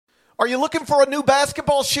Are you looking for a new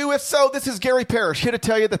basketball shoe? If so, this is Gary Parrish here to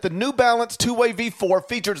tell you that the New Balance 2-Way V4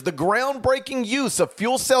 features the groundbreaking use of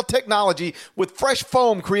fuel cell technology with fresh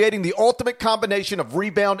foam, creating the ultimate combination of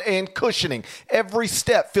rebound and cushioning. Every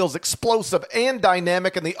step feels explosive and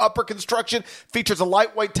dynamic, and the upper construction features a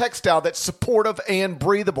lightweight textile that's supportive and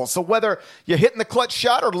breathable. So whether you're hitting the clutch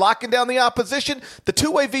shot or locking down the opposition, the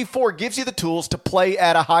 2-Way V4 gives you the tools to play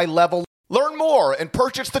at a high level. Learn more and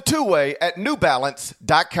purchase the 2-Way at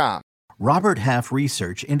newbalance.com. Robert Half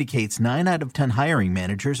research indicates 9 out of 10 hiring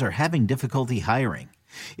managers are having difficulty hiring.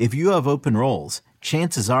 If you have open roles,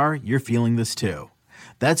 chances are you're feeling this too.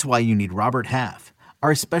 That's why you need Robert Half.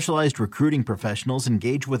 Our specialized recruiting professionals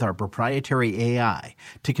engage with our proprietary AI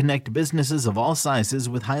to connect businesses of all sizes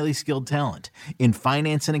with highly skilled talent in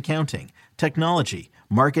finance and accounting, technology,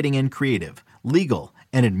 marketing and creative, legal,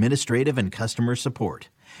 and administrative and customer support.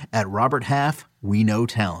 At Robert Half, we know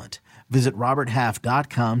talent. Visit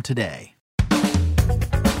roberthalf.com today.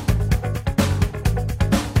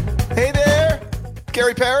 Hey there,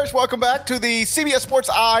 Gary Parrish. Welcome back to the CBS Sports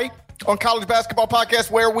Eye on College Basketball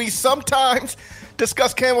Podcast, where we sometimes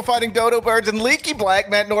discuss camel fighting dodo birds and leaky black.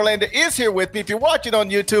 Matt Norlander is here with me. If you're watching on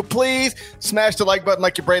YouTube, please smash the like button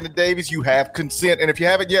like you're Brandon Davies. You have consent. And if you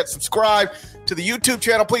haven't yet subscribed to the YouTube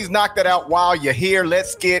channel, please knock that out while you're here.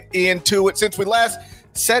 Let's get into it. Since we last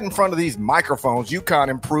sat in front of these microphones, UConn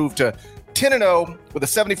improved to 10-0 with a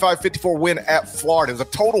 75-54 win at Florida. It was a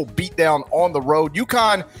total beatdown on the road.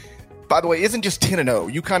 UConn, by the way, isn't just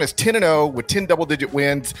 10-0. UConn is 10-0 with 10 double-digit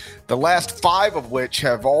wins, the last 5 of which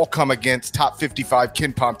have all come against top 55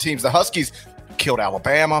 KenPom teams. The Huskies killed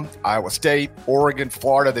Alabama, Iowa State, Oregon,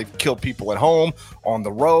 Florida. They've killed people at home, on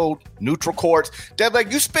the road, neutral courts.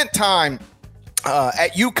 Deadleg, you spent time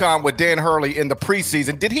at UConn with Dan Hurley in the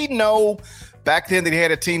preseason. Did he know back then that he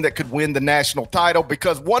had a team that could win the national title?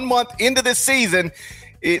 Because 1 month into this season,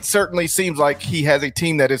 it certainly seems like he has a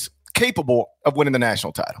team that is capable of winning the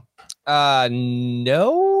national title.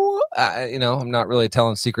 No, I'm not really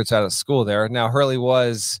telling secrets out of school there. Now, Hurley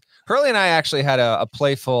and I actually had a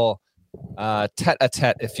playful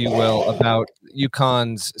tete-a-tete, if you will, about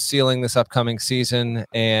UConn's ceiling this upcoming season.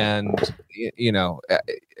 And,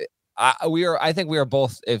 I think we are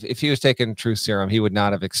both, if he was taking true serum, he would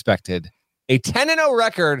not have expected a 10-0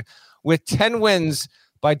 record with 10 wins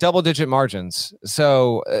by double-digit margins.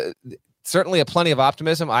 So certainly a plenty of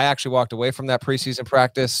optimism. I actually walked away from that preseason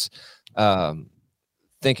practice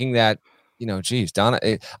thinking that,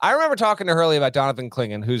 I remember talking to Hurley about Donovan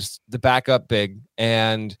Clingan, who's the backup big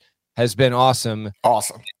and has been awesome.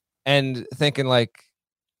 Awesome. And thinking like,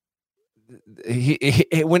 he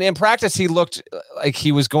when in practice, he looked like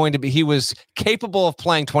he was capable of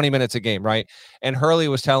playing 20 minutes a game. Right. And Hurley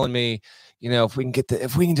was telling me,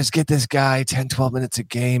 if we can just get this guy 10, 12 minutes a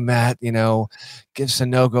game, Matt, give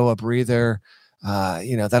Sanogo a breather,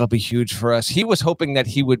 that'll be huge for us. He was hoping that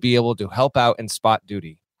he would be able to help out in spot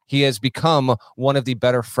duty. He has become one of the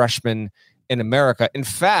better freshmen in America. In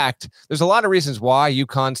fact, there's a lot of reasons why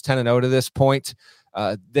UConn's 10-0 to this point.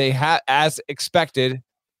 They have, as expected,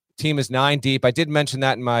 team is 9 deep. I did mention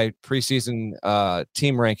that in my preseason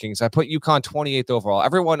team rankings. I put UConn 28th overall.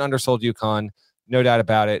 Everyone undersold UConn. No doubt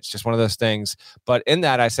about it. It's just one of those things. But in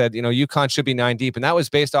that, I said, UConn should be 9 deep. And that was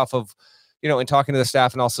based off of, in talking to the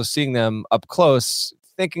staff and also seeing them up close,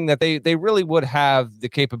 thinking that they really would have the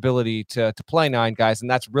capability to play 9 guys.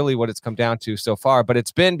 And that's really what it's come down to so far. But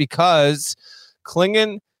it's been because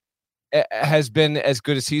Clingan has been as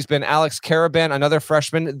good as he's been. Alex Caraban, another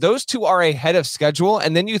freshman. Those two are ahead of schedule.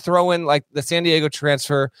 And then you throw in like the San Diego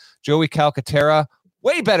transfer, Joey Calcaterra,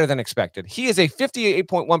 way better than expected. He is a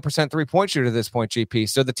 58.1% three-point shooter at this point, GP.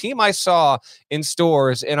 So the team I saw in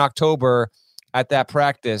stores in October at that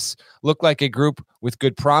practice looked like a group with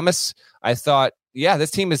good promise. I thought, yeah, this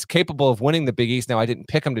team is capable of winning the Big East. Now, I didn't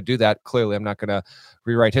pick them to do that. Clearly, I'm not going to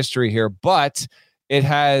rewrite history here. But it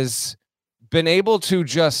has been able to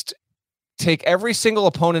just take every single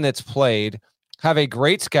opponent it's played, have a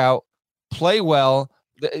great scout, play well.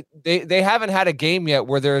 They haven't had a game yet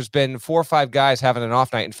where there's been 4 or 5 guys having an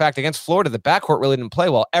off night. In fact, against Florida, the backcourt really didn't play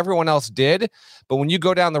well. Everyone else did. But when you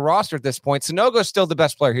go down the roster at this point, Sanogo's still the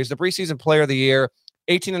best player. He's the preseason player of the year,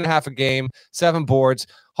 18.5 a game, 7 boards.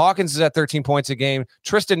 Hawkins is at 13 points a game.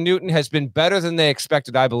 Tristan Newton has been better than they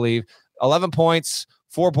expected, I believe. 11 points,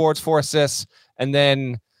 4 boards, 4 assists. And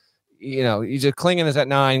then, Clingan is at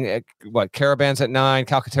 9. Caraban's at 9.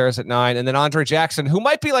 Calcaterra's at 9. And then Andre Jackson, who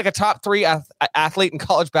might be like a top 3 athlete in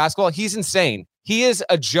college basketball. He's insane. He is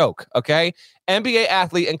a joke, okay? NBA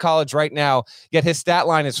athlete in college right now, yet his stat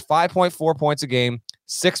line is 5.4 points a game,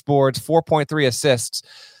 6 boards, 4.3 assists.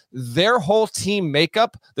 their whole team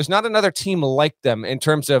makeup, there's not another team like them in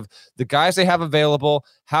terms of the guys they have available,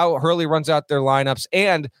 how Hurley runs out their lineups,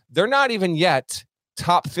 and they're not even yet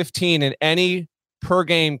top 15 in any per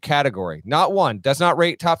game category. Not one. Does not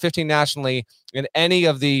rate top 15 nationally in any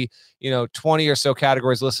of the 20 or so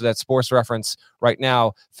categories listed at Sports Reference right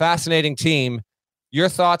now. Fascinating team. Your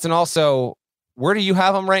thoughts, and also, where do you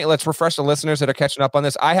have them ranked? Let's refresh the listeners that are catching up on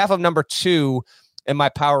this. I have them number 2 in my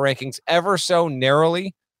power rankings, ever so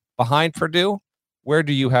narrowly behind Purdue. Where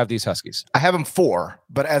do you have these Huskies? I have them 4,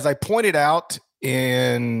 but as I pointed out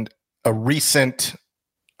in a recent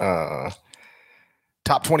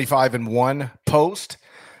top 25 in 1 post,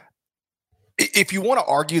 if you want to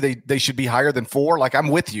argue they should be higher than 4, like, I'm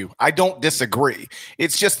with you. I don't disagree.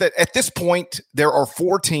 It's just that at this point, there are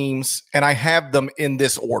 4 teams, and I have them in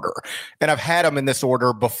this order. And I've had them in this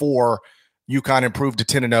order before UConn improved to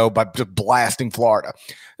 10-0 by just blasting Florida.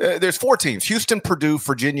 There's 4 teams: Houston, Purdue,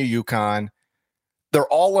 Virginia, UConn. They're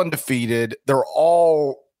all undefeated. They're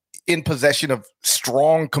all in possession of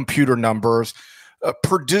strong computer numbers.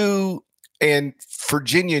 Purdue and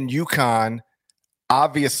Virginia and UConn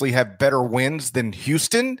obviously have better wins than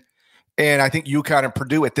Houston. And I think UConn and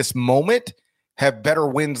Purdue at this moment have better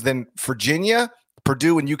wins than Virginia.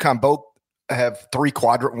 Purdue and UConn both have 3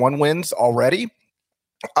 quadrant 1 wins already.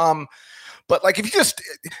 But like, if you just,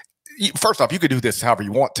 first off, you could do this however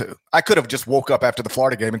you want to. I could have just woke up after the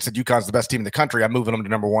Florida game and said, UConn's the best team in the country. I'm moving them to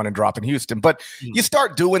number 1 and dropping Houston. But you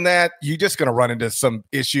start doing that, you're just going to run into some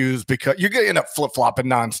issues because you're going to end up flip-flopping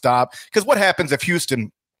nonstop. Because what happens if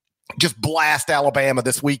Houston just blast Alabama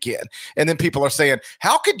this weekend? And then people are saying,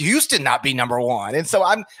 how could Houston not be number 1? And so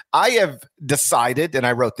I have decided, and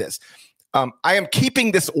I wrote this, I am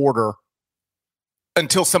keeping this order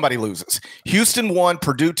until somebody loses. Houston 1,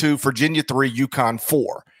 Purdue 2, Virginia 3, UConn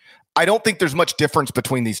 4. I don't think there's much difference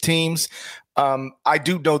between these teams. I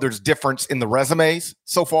do know there's difference in the resumes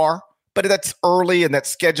so far, but that's early and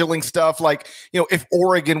that's scheduling stuff. Like, if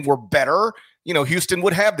Oregon were better, Houston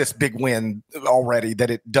would have this big win already that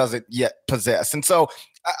it doesn't yet possess. And so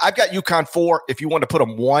I've got UConn 4. If you want to put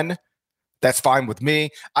them 1, that's fine with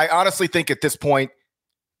me. I honestly think at this point,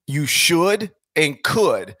 you should and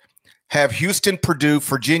could have Houston, Purdue,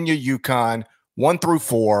 Virginia, UConn 1 through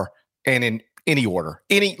 4, and in any order.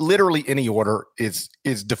 Literally any order is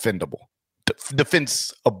defendable.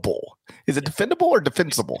 Defensible. Is it defendable or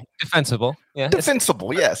defensible? Defensible. Yeah.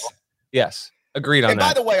 Defensible, yes. Yes. Agreed on that. And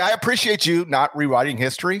by the way, I appreciate you not rewriting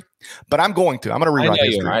history, but I'm going to. I'm going to rewrite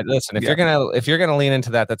history. Right. Listen, if you're gonna lean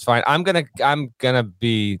into that, that's fine. I'm gonna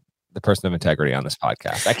be the person of integrity on this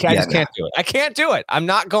podcast. I can't do it. I can't do it. I'm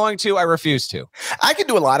not going to. I refuse to. I can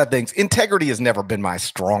do a lot of things. Integrity has never been my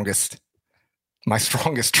strongest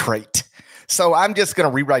trait. So I'm just going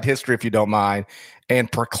to rewrite history, if you don't mind, and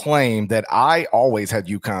proclaim that I always had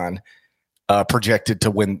UConn projected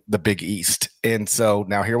to win the Big East. And so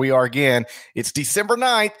now here we are again. It's December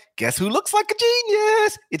 9th. Guess who looks like a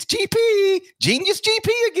genius? It's GP. Genius GP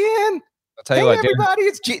again. I'll tell you what, everybody,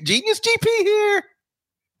 it's Genius GP here.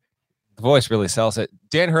 The voice really sells it.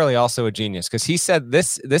 Dan Hurley, also a genius, because he said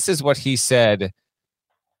this is what he said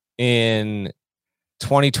in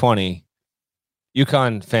 2020.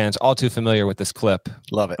 UConn fans all too familiar with this clip.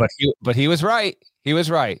 Love it. But he was right. He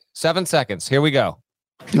was right. 7 seconds. Here we go.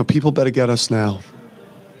 People better get us now.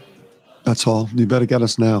 That's all. You better get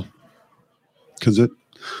us now, because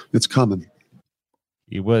it's coming.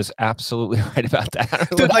 He was absolutely right about that.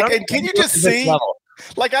 Dude, and can you just see?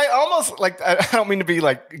 Like, I almost, I don't mean to be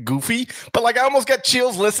goofy, but I almost got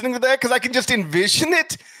chills listening to that, because I can just envision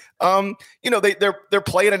it. They're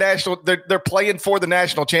playing they're playing for the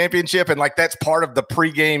national championship, and that's part of the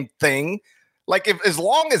pregame thing. As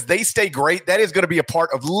long as they stay great, that is going to be a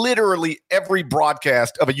part of literally every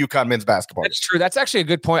broadcast of a UConn men's basketball. That's true. That's actually a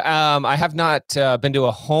good point. I have not been to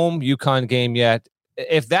a home UConn game yet.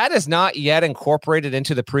 If that is not yet incorporated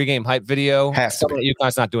into the pregame hype video,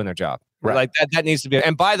 UConn's not doing their job. Right. That needs to be.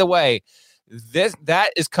 And by the way,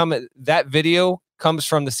 that video comes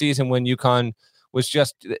from the season when UConn was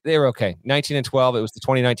they were okay. 19-12. It was the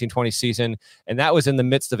 2019-20 season. And that was in the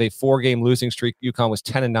midst of a 4-game losing streak. UConn was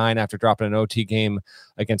 10-9 after dropping an OT game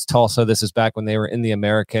against Tulsa. This is back when they were in the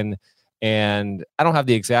American. And I don't have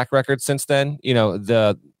the exact record since then.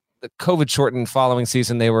 The COVID shortened following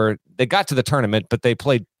season, they got to the tournament, but they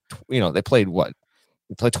played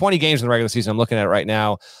 20 games in the regular season. I'm looking at it right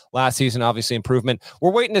now. Last season, obviously improvement.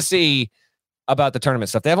 We're waiting to see about the tournament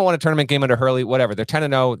stuff. They haven't won a tournament game under Hurley, whatever. They're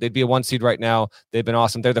 10-0. They'd be a 1 seed right now. They've been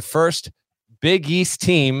awesome. They're the first Big East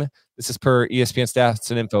team. This is per ESPN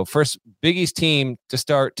stats and info. First Big East team to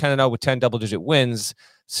start 10-0 with 10 double-digit wins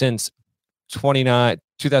since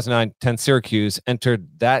 2009-10 Syracuse entered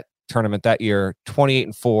that tournament that year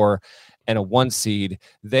 28-4 and a 1 seed.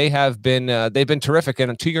 They've been terrific.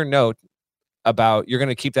 And to your note about you're going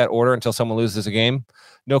to keep that order until someone loses a game,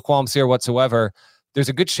 no qualms here whatsoever. There's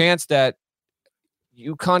a good chance that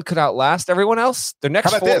UConn could outlast everyone else. Their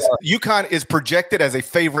next How about this? UConn is projected as a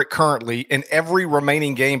favorite currently in every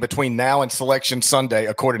remaining game between now and Selection Sunday,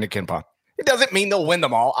 according to KenPom. It doesn't mean they'll win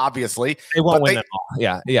them all, obviously. They won't win them all.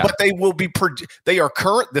 Yeah. But they will be.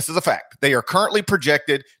 This is a fact. They are currently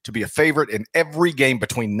projected to be a favorite in every game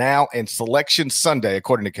between now and Selection Sunday,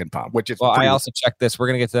 according to KenPom. Which is I also checked this. We're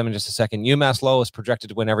going to get to them in just a second. UMass Lowell is projected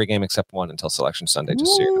to win every game except one until Selection Sunday.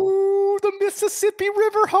 Just so you know. The Mississippi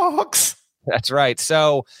Riverhawks. That's right.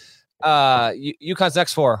 So, UConn's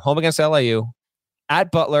next 4: home against LIU, at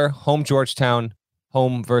Butler, home Georgetown,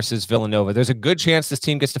 home versus Villanova. There's a good chance this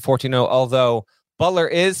team gets to 14-0, although Butler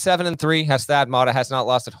is 7-3. Thad Matta has not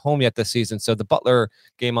lost at home yet this season, so the Butler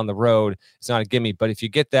game on the road is not a gimme. But if you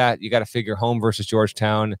get that, you got to figure home versus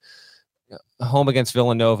Georgetown, home against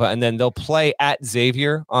Villanova, and then they'll play at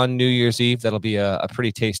Xavier on New Year's Eve. That'll be a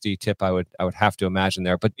pretty tasty tip, I would have to imagine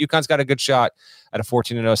there. But UConn's got a good shot at a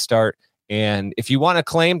 14-0 start. And if you want to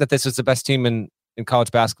claim that this is the best team in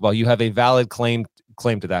college basketball, you have a valid claim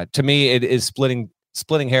to that. To me, it is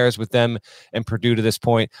splitting hairs with them and Purdue to this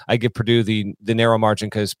point. I give Purdue the narrow margin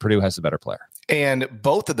because Purdue has the better player. And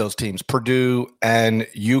both of those teams, Purdue and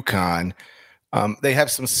UConn, they have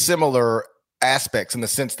some similar aspects in the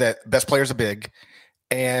sense that best players are big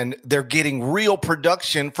and they're getting real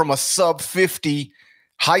production from a sub-50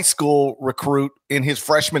 high school recruit in his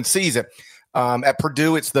freshman season. At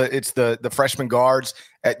Purdue, it's the freshman guards.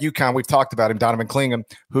 At UConn, we've talked about him, Donovan Clingham,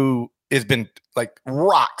 who has been like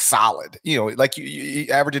rock solid. Like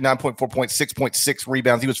he averaged 9.4 points, 6.6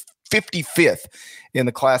 rebounds. He was 55th in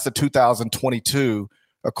the class of 2022,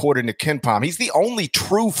 according to KenPom. He's the only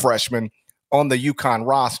true freshman on the UConn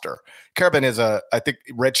roster. Carabin is I think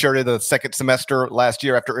redshirted the second semester last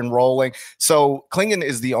year after enrolling. So Clingham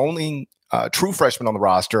is the only true freshman on the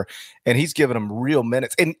roster, and he's given him real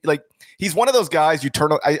minutes. And like he's one of those guys you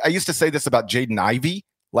turn on. I used to say this about Jaden Ivey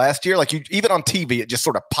last year. Like even on TV, it just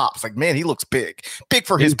sort of pops. Like, man, he looks big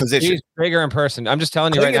for his position. He's bigger in person. I'm just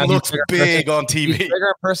telling you right now. He looks big on TV. He's bigger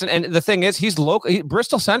in person. And the thing is, he's local.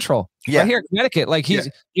 Bristol Central, right here in Connecticut. Like he's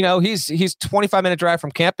 25-minute drive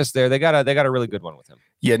from campus there. They got a really good one with him.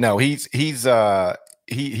 Yeah, no, he's been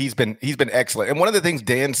excellent. And one of the things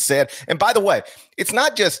Dan said, and by the way, it's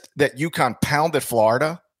not just that UConn pounded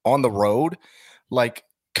Florida on the road. Like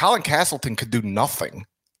Colin Castleton could do nothing.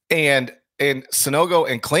 And Sanogo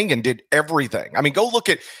and Clingan did everything. I mean, go look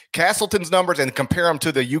at Castleton's numbers and compare them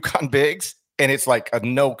to the UConn bigs, and it's like a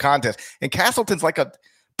no contest. And Castleton's like a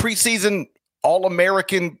preseason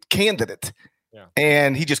All-American candidate. Yeah.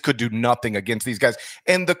 And he just could do nothing against these guys.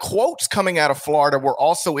 And the quotes coming out of Florida were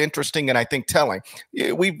also interesting and I think telling.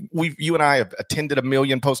 You and I have attended a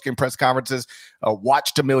million postgame press conferences,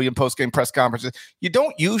 watched a million postgame press conferences. You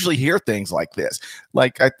don't usually hear things like this.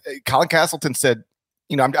 Like Colin Castleton said,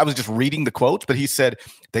 I was just reading the quotes, but he said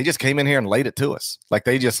they just came in here and laid it to us. Like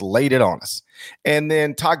they just laid it on us. And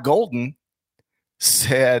then Todd Golden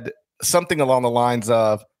said something along the lines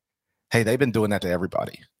of, hey, they've been doing that to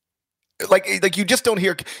everybody. Like you just don't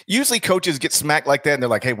hear. Usually coaches get smacked like that and they're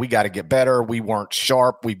like, hey, we got to get better. We weren't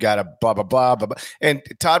sharp. We've got to blah, blah, blah, blah, blah. And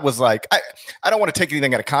Todd was like, I don't want to take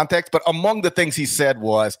anything out of context, but among the things he said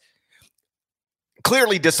was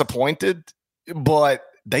clearly disappointed, but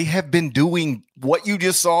they have been doing what you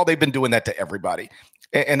just saw. They've been doing that to everybody.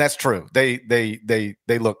 And that's true. They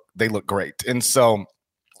look great. And so,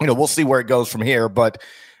 we'll see where it goes from here, but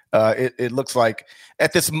it looks like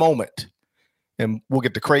at this moment, and we'll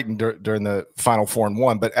get to Creighton during the Final 4 and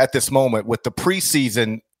 1. But at this moment, with the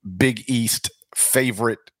preseason Big East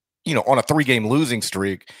favorite, on a 3-game losing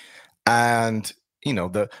streak, and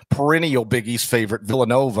the perennial Big East favorite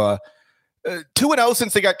Villanova, 2-0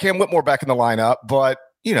 since they got Cam Whitmore back in the lineup. But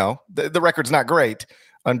the record's not great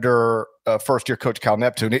under first-year coach Cal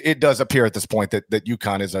Neptune. It does appear at this point that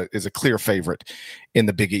UConn is a clear favorite in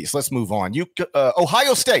the Big East. Let's move on.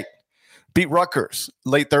 Ohio State beat Rutgers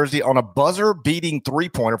late Thursday on a buzzer-beating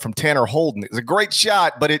three-pointer from Tanner Holden. It was a great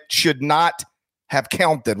shot, but it should not have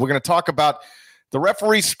counted. We're going to talk about the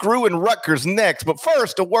referee screw in Rutgers next, but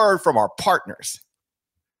first, a word from our partners.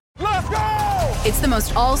 Let's go! It's the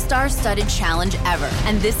most all-star studded challenge ever,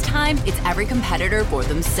 and this time, it's every competitor for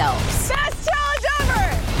themselves. Best challenge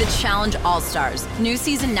ever! The Challenge All-Stars. New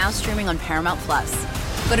season now streaming on Paramount+.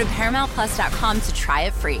 Go to ParamountPlus.com to try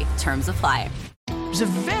it free. Terms apply. was a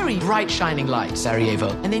very bright, shining light, Sarajevo,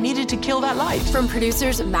 and they needed to kill that light. From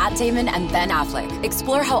producers Matt Damon and Ben Affleck,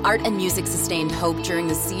 explore how art and music sustained hope during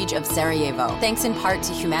the siege of Sarajevo, thanks in part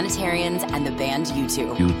to humanitarians and the band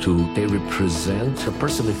U2. U2, they represent a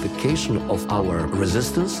personification of our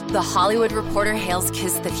resistance. The Hollywood Reporter hails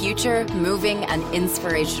Kiss the Future, moving and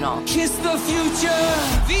inspirational. Kiss the future!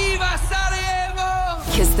 Viva Sarajevo!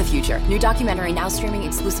 Kiss the Future. New documentary now streaming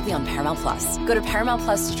exclusively on Paramount Plus. Go to Paramount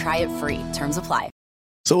Plus to try it free. Terms apply.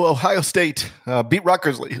 So Ohio State beat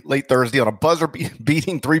Rutgers late Thursday on a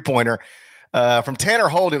buzzer-beating three-pointer from Tanner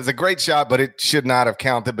Holden. It was a great shot, but it should not have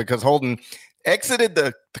counted because Holden exited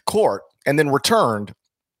the court and then returned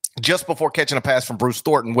just before catching a pass from Bruce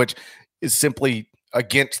Thornton, which is simply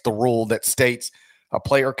against the rule that states a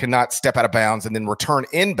player cannot step out of bounds and then return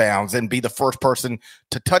inbounds and be the first person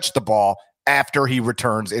to touch the ball after he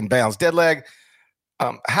returns inbounds. Deadleg,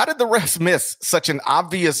 how did the refs miss such an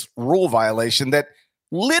obvious rule violation that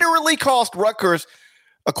literally cost Rutgers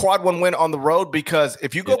a quad one win on the road? Because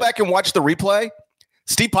if you go back and watch the replay,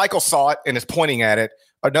 Steve Peichel saw it and is pointing at it.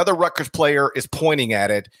 Another Rutgers player is pointing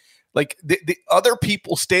at it. Like the other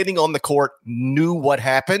people standing on the court knew what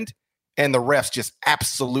happened, and the refs just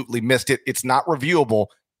absolutely missed it. It's not reviewable.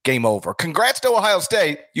 Game over. Congrats to Ohio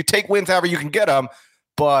State. You take wins however you can get them.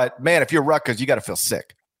 But, man, if you're Rutgers, you got to feel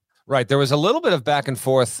sick. Right. There was a little bit of back and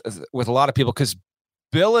forth with a lot of people because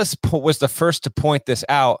Billis was the first to point this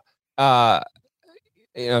out. A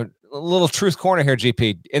little truth corner here,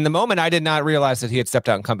 GP. In the moment, I did not realize that he had stepped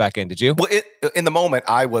out and come back in. Did you? Well, in the moment,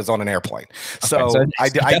 I was on an airplane. So I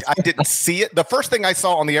didn't see it. The first thing I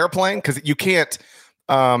saw on the airplane, because you can't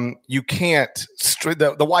the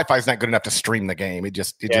Wi-Fi is not good enough to stream the game. It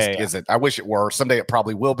just isn't. I wish it were. Someday it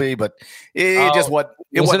probably will be, but it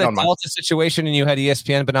wasn't on my Delta situation and you had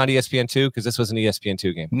ESPN but not ESPN2 because this was an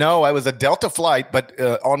ESPN2 game. No, I was a Delta flight, but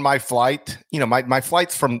on my flight, my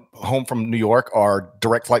flights from home from New York are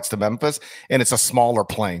direct flights to Memphis, and it's a smaller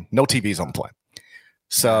plane. No TVs on the plane.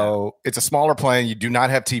 So it's a smaller plane. You do not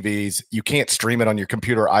have TVs. You can't stream it on your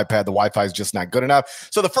computer or iPad. The Wi-Fi is just not good enough.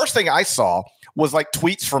 So the first thing I saw was like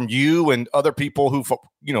tweets from you and other people who,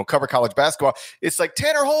 cover college basketball. It's like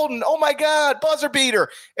Tanner Holden, oh my God, buzzer beater.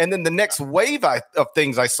 And then the next wave of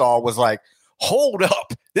things I saw was like, hold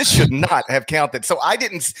up, this should not have counted. So I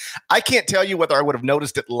can't tell you whether I would have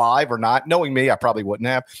noticed it live or not. Knowing me, I probably wouldn't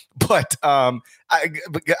have, but I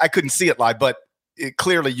couldn't see it live. But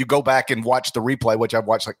clearly you go back and watch the replay, which I've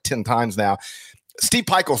watched like 10 times now. Steve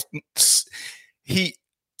Peichel,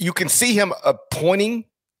 you can see him pointing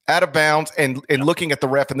out of bounds and looking at the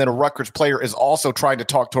ref, and then a Rutgers player is also trying to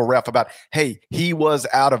talk to a ref about, hey, he was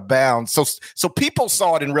out of bounds. So people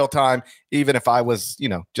saw it in real time, even if I was,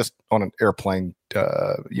 just on an airplane,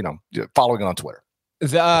 following it on Twitter.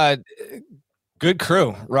 The good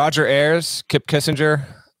crew, Roger Ayers, Kip Kissinger,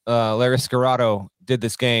 Larry Scarrato did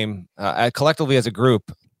this game collectively as a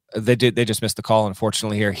group. They just missed the call,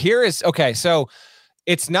 unfortunately. So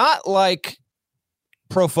it's not like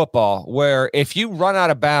pro football where if you run out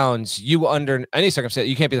of bounds, you under any circumstance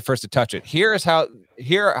you can't be the first to touch it. Here is how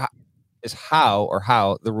the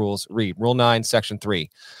rules read. Rule 9, Section 3,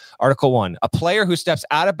 Article 1. A player who steps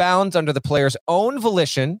out of bounds under the player's own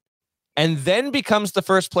volition and then becomes the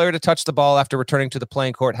first player to touch the ball after returning to the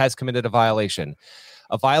playing court has committed a violation.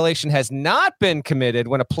 A violation has not been committed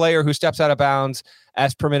when a player who steps out of bounds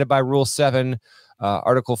as permitted by Rule 7,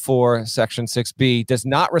 Article 4, Section 6B, does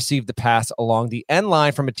not receive the pass along the end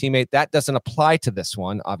line from a teammate. That doesn't apply to this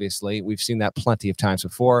one, obviously. We've seen that plenty of times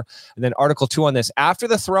before. And then Article 2 on this, after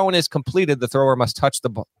the throw-in is completed, the thrower must touch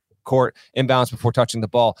the court inbounds before touching the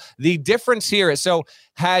ball. The difference here is, so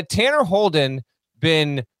had Tanner Holden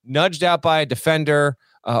been nudged out by a defender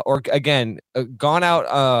or, again, gone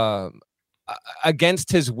out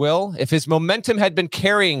against his will, if his momentum had been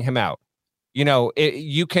carrying him out,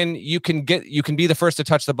 you can be the first to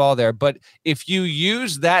touch the ball there. But if you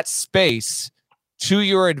use that space to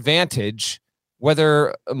your advantage,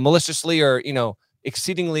 whether maliciously or,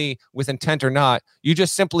 exceedingly with intent or not, you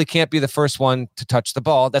just simply can't be the first one to touch the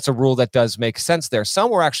ball. That's a rule that does make sense there.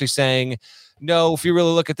 Some were actually saying, no, if you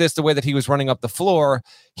really look at this, the way that he was running up the floor,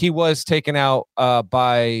 he was taken out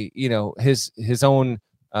by, his own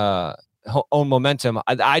momentum.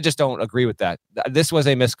 I just don't agree with that. This was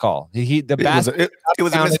a missed call. It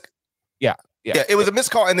was a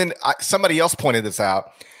missed call. And then somebody else pointed this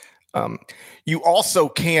out. You also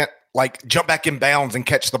can't jump back in bounds and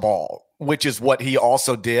catch the ball, which is what he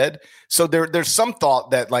also did. So there's some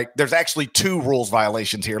thought that there's actually two rules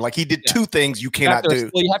violations here. He did two things you cannot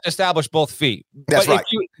do. Well, you have to establish both feet. That's right.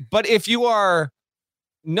 But if you are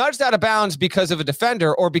nudged out of bounds because of a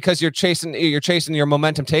defender or because you're chasing your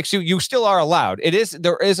momentum takes you still are allowed.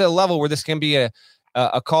 There is a level where this can be a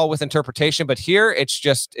call with interpretation, but here it's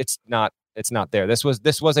not there. This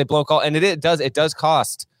was a blow call, and it does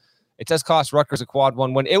cost Rutgers a quad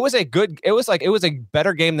 1 win. It was a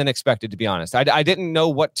better game than expected, to be honest. I didn't know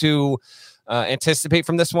what to anticipate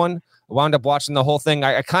from this one. I wound up watching the whole thing.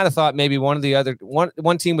 I kind of thought maybe one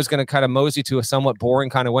team was going to kind of mosey to a somewhat boring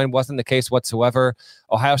kind of win. Wasn't the case whatsoever.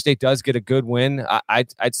 Ohio State does get a good win.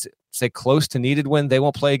 I'd say close to needed win. They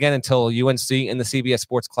won't play again until UNC in the CBS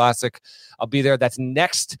Sports Classic. I'll be there. That's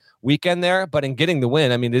next weekend there. But in getting the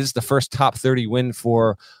win, I mean, this is the first top 30 win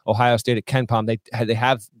for Ohio State at KenPom. They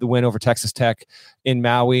have the win over Texas Tech in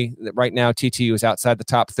Maui. Right now, TTU is outside the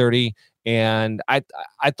top 30. And I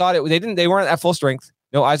thought they weren't at full strength.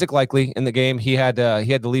 No Isaac Likely in the game. He had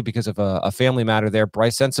the lead because of a family matter there.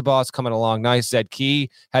 Bryce Sensabaugh is coming along nice. Zed Key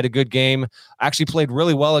had a good game. Actually played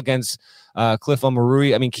really well against Cliff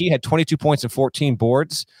Omarui. I mean, Key had 22 points and 14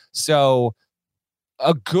 boards. So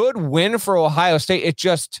a good win for Ohio State.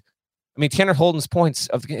 Tanner Holden's points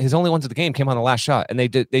of his only ones of the game came on the last shot, and they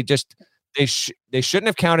shouldn't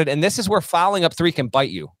have counted. And this is where fouling up 3 can bite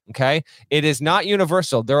you. Okay. It is not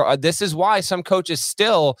universal. This is why some coaches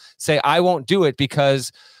still say, I won't do it,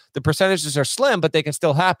 because the percentages are slim, but they can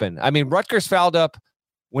still happen. I mean, Rutgers fouled up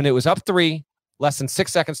when it was up 3, less than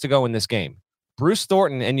 6 seconds to go in this game. Bruce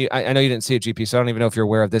Thornton, and I know you didn't see it, GP, so I don't even know if you're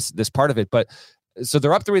aware of this part of it, but so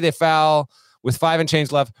they're up 3, they foul with 5 and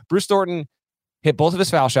change left. Bruce Thornton hit both of his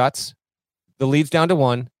foul shots. The lead's down to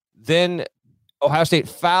 1. Then Ohio State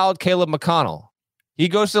fouled Caleb McConnell. He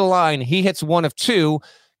goes to the line. He hits 1 of 2,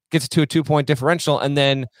 gets to a 2-point differential. And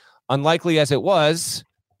then, unlikely as it was,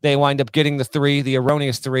 they wind up getting the 3, the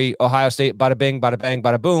erroneous 3. Ohio State, bada bing, bada bang,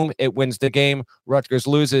 bada boom. It wins the game. Rutgers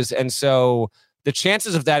loses. And so the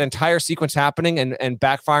chances of that entire sequence happening and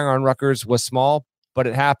backfiring on Rutgers was small, but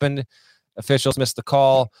it happened. Officials missed the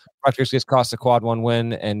call. Rutgers gets cost a quad 1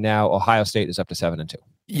 win. And now Ohio State is up to 7-2.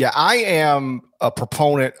 Yeah, I am a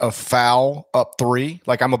proponent of foul up 3.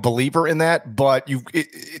 Like, I'm a believer in that, but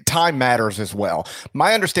time matters as well.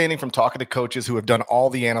 My understanding from talking to coaches who have done all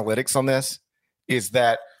the analytics on this is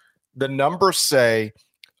that the numbers say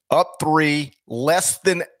up 3, less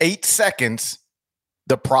than 8 seconds,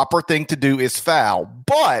 the proper thing to do is foul,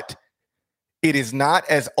 but it is not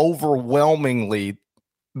as overwhelming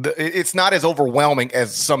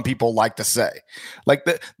as some people like to say. Like,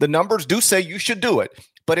 the numbers do say you should do it,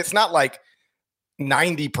 but it's not like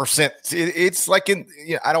 90%. It's like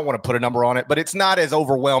I don't want to put a number on it, but it's not as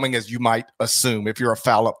overwhelming as you might assume if you're a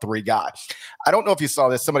foul up 3 guy. I don't know if you saw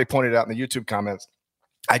this. Somebody pointed out in the YouTube comments.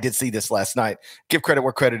 I did see this last night. Give credit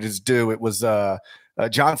where credit is due. It was John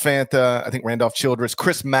Fanta, I think Randolph Childress,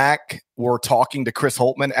 Chris Mack were talking to Chris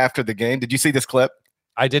Holtman after the game. Did you see this clip?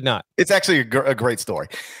 I did not. It's actually a great story.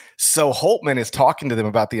 So Holtman is talking to them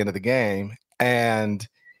about the end of the game, and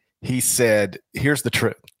he said, here's the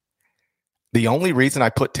truth. The only reason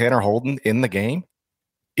I put Tanner Holden in the game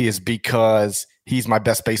is because he's my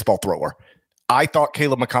best baseball thrower. I thought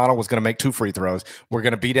Caleb McConnell was going to make 2 free throws. We're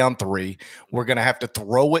going to be down 3. We're going to have to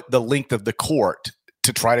throw it the length of the court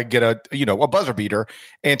to try to get a buzzer beater.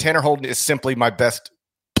 And Tanner Holden is simply my best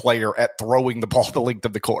player at throwing the ball the length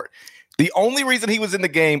of the court. The only reason he was in the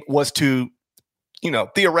game was to,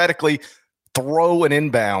 theoretically throw an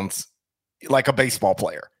inbounds like a baseball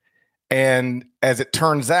player. And as it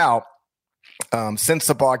turns out,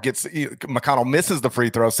 Sensabaugh McConnell misses the free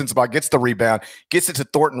throw. Sensabaugh gets the rebound, gets it to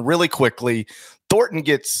Thornton really quickly. Thornton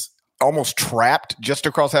gets almost trapped just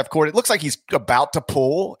across half court. It looks like he's about to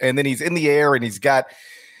pull, and then he's in the air, and he's got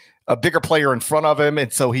a bigger player in front of him.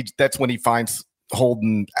 And so that's when he finds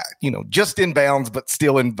Holden, just inbounds, but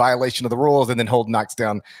still in violation of the rules. And then Holden knocks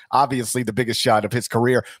down, obviously, the biggest shot of his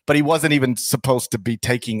career. But he wasn't even supposed to be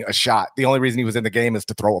taking a shot. The only reason he was in the game is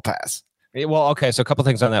to throw a pass. Well, okay, so a couple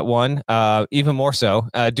things on that. One, even more so,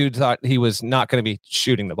 dude thought he was not going to be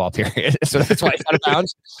shooting the ball, period. So that's why he's out of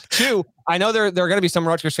bounds. 2, I know there are going to be some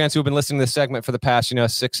Rutgers fans who have been listening to this segment for the past,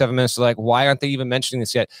 6-7 minutes. Like, why aren't they even mentioning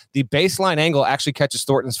this yet? The baseline angle actually catches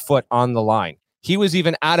Thornton's foot on the line. He was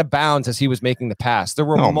even out of bounds as he was making the pass. There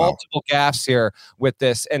were multiple gaffes here with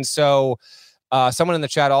this. And so someone in the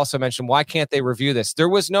chat also mentioned, why can't they review this? There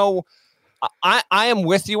was no... I am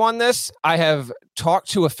with you on this. I have talked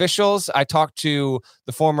to officials. I talked to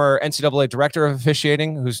the former NCAA director of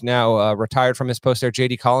officiating, who's now retired from his post there,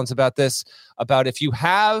 JD Collins, about this, about if you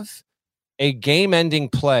have a game-ending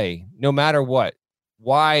play, no matter what,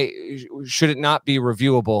 why should it not be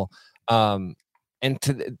reviewable? And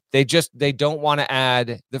they don't want to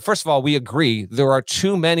add first of all, we agree there are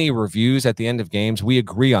too many reviews at the end of games. We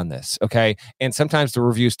agree on this. Okay. And sometimes the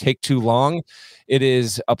reviews take too long. It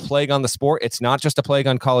is a plague on the sport. It's not just a plague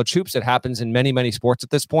on college hoops. It happens in many, many sports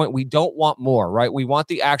at this point. We don't want more, right? We want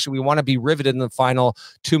the action. We want to be riveted in the final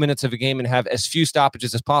 2 minutes of a game and have as few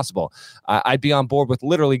stoppages as possible. I'd be on board with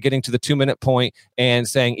literally getting to the 2-minute point and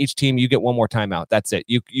saying each team, you get one more timeout. That's it.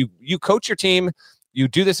 You coach your team. You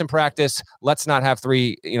do this in practice. Let's not have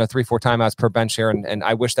 3, 4 timeouts per bench here. And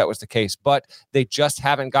I wish that was the case, but they just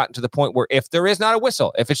haven't gotten to the point where if there is not a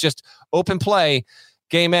whistle, if it's just open play,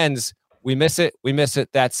 game ends, we miss it.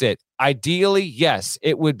 That's it. Ideally, yes,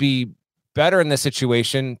 it would be better in this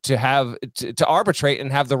situation to have to arbitrate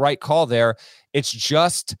and have the right call there. It's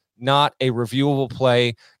just not a reviewable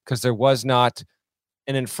play because there was not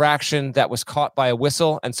an infraction that was caught by a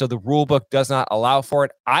whistle, and so the rule book does not allow for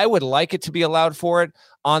it. I would like it to be allowed for it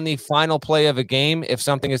on the final play of a game if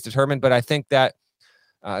something is determined, but I think that,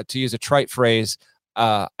 to use a trite phrase,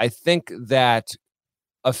 I think that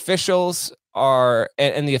officials are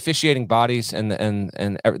and the officiating bodies and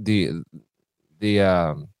the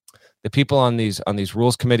people on these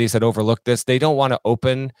rules committees that overlook this, they don't want to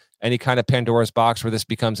open any kind of Pandora's box where this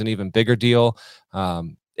becomes an even bigger deal.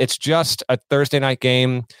 It's just a Thursday night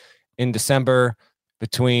game in December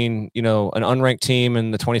between, an unranked team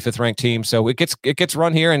and the 25th ranked team. So it gets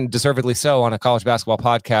run here, and deservedly so, on a college basketball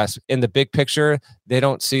podcast. In the big picture, they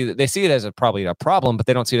see it as probably a problem, but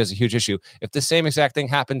they don't see it as a huge issue. If the same exact thing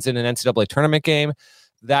happens in an NCAA tournament game,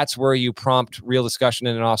 that's where you prompt real discussion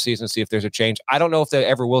in an offseason, see if there's a change. I don't know if they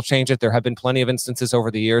ever will change it. There have been plenty of instances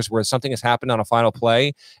over the years where something has happened on a final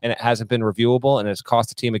play and it hasn't been reviewable and it's cost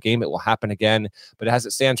the team a game. It will happen again. But as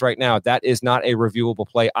it stands right now, that is not a reviewable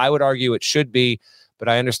play. I would argue it should be, but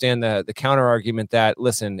I understand the counter argument that,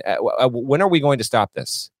 listen, when are we going to stop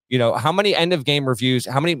this? How many end of game reviews,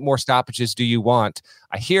 how many more stoppages do you want?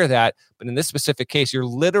 I hear that, but in this specific case, you're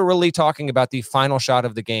literally talking about the final shot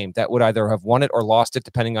of the game that would either have won it or lost it,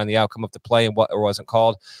 depending on the outcome of the play and what or wasn't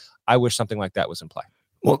called. I wish something like that was in play.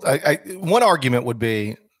 Well, one argument would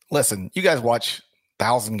be, listen, you guys watch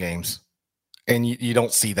 1,000 games and you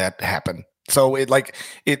don't see that happen. So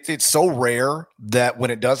it's so rare that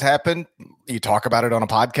when it does happen, you talk about it on a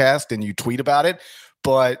podcast and you tweet about it,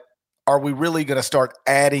 but are we really going to start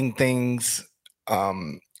adding things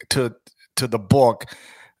to the book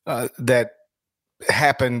that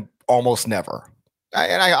happen almost never?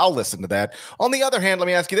 I'll listen to that. On the other hand, let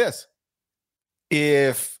me ask you this.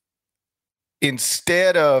 If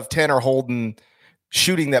instead of Tanner Holden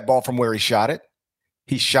shooting that ball from where he shot it,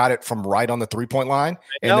 he shot it from right on the 3-point line,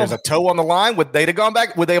 and there's a toe on the line, would they have gone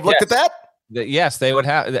back? Would they have looked at that? Yes, they would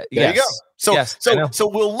have. There you go. So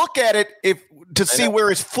we'll look at it to see where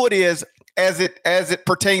his foot is as it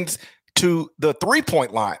pertains to the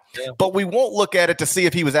 3-point line, but we won't look at it to see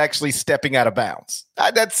if he was actually stepping out of bounds.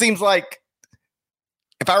 That seems like,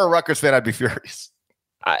 if I were a Rutgers fan, I'd be furious.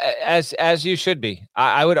 As you should be.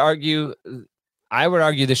 I would argue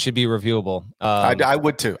this should be reviewable. I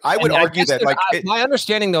would too. I would argue that. My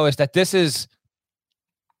understanding though is that this is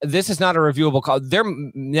not a reviewable call.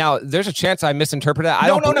 There's a chance I misinterpreted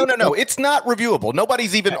it. No. It's not reviewable.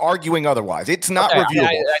 Nobody's even arguing otherwise. It's not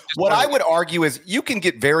reviewable. What I would argue is you can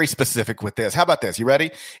get very specific with this. How about this? You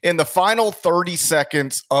ready? In the final 30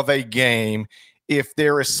 seconds of a game, if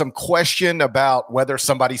there is some question about whether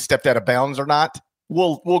somebody stepped out of bounds or not,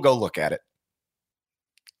 we'll go look at it.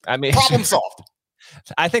 I mean, problem solved.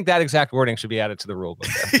 I think that exact wording should be added to the rule book.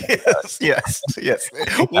 Yes.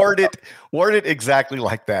 Word it exactly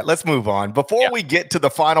like that. Let's move on. Before we get to the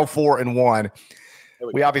final 4 and 1,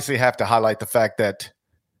 we obviously have to highlight the fact that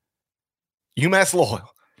UMass Lowell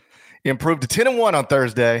improved to 10-1 on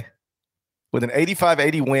Thursday with an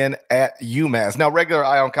 85-80 win at UMass. Now, regular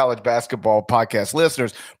Eye on College Basketball podcast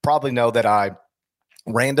listeners probably know that I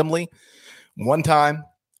randomly one time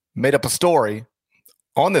made up a story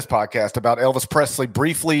on this podcast about Elvis Presley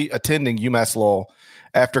briefly attending UMass Lowell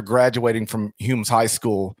after graduating from Humes High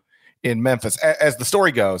School in Memphis. As the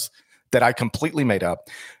story goes, that I completely made up.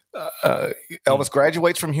 Elvis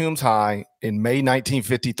graduates from Humes High in May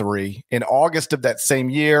 1953. In August of that same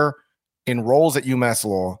year, enrolls at UMass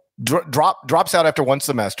Lowell, drops out after one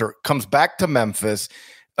semester, comes back to Memphis,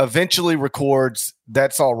 eventually records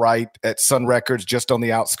That's All Right at Sun Records just on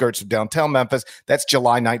the outskirts of downtown Memphis. That's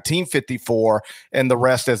July 1954. And the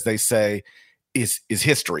rest, as they say, is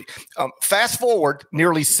history. Fast forward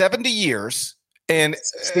nearly 70 years. And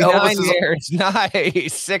 69 years.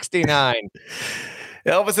 Nice. 69.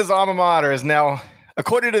 Elvis's alma mater is now,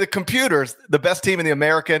 according to the computers, the best team in the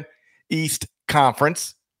American East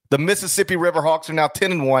Conference. The Mississippi Riverhawks are now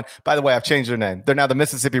 10-1. By the way, I've changed their name. They're now the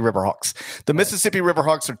Mississippi Riverhawks. The Mississippi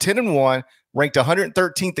Riverhawks are 10-1, ranked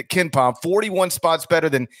 113th at KenPom, 41 spots better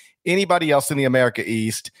than anybody else in the America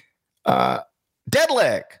East. Dead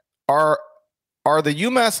leg. Are the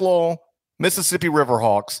UMass Lowell Mississippi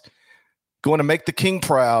Riverhawks going to make the king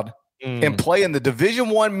proud and play in the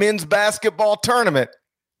Division I men's basketball tournament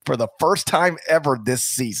for the first time ever this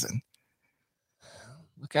season?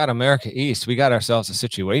 Look out, America East. We got ourselves a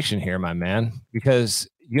situation here, my man, because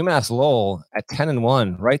UMass Lowell at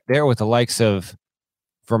 10-1, right there with the likes of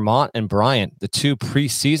Vermont and Bryant, the two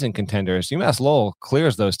preseason contenders. UMass Lowell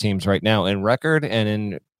clears those teams right now in record and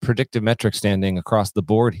in predictive metric standing across the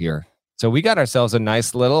board here. So we got ourselves a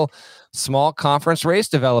nice little small conference race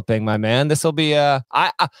developing, my man. This will be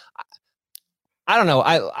I don't know.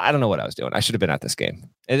 I don't know what I was doing. I should have been at this game.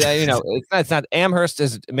 It's not Amherst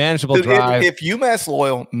is manageable drive. If UMass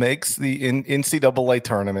Lowell makes the NCAA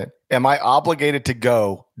tournament, am I obligated to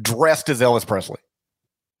go dressed as Elvis Presley?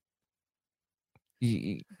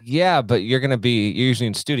 Yeah, but you're usually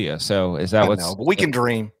in studio. So is that what's? We can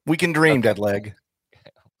dream. We can dream, okay. Dead leg.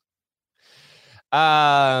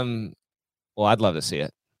 Well, I'd love to see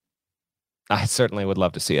it. I certainly would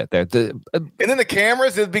love to see it there. And then the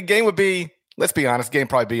cameras, the big game would be. Let's be honest, game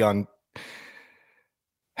probably be on.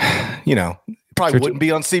 Probably wouldn't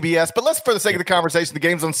be on CBS, but let's, for the sake of the conversation, the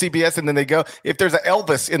game's on CBS, and then they go. If there's an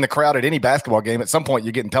Elvis in the crowd at any basketball game, at some point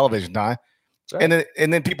you're getting television time, right.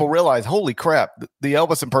 and then people realize, holy crap, the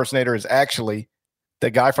Elvis impersonator is actually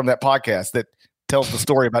the guy from that podcast that tells the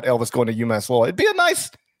story about Elvis going to UMass Lowell. It'd be a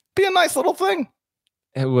nice little thing.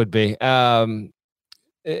 It would be.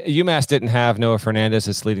 UMass didn't have Noah Fernandez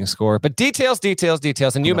as leading scorer, but details. And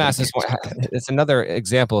UMass it's another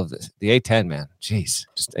example of this. The A10, man. Jeez.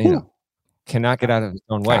 Just, cannot get out of his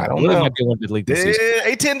own way. I don't know. Might be a limited league this season.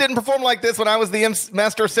 A10 didn't perform like this when I was the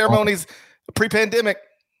master of ceremonies pre-pandemic.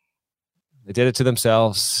 They did it to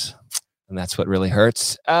themselves, and that's what really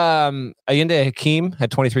hurts. Ayinde Hakeem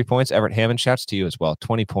had 23 points. Everett Hammond, shouts to you as well,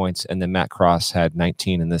 20 points. And then Matt Cross had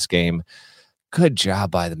 19 in this game. Good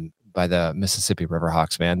job by the Mississippi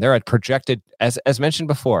Riverhawks, man. They're projected, as mentioned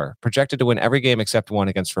before, projected to win every game except one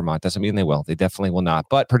against Vermont. Doesn't mean they will. They definitely will not.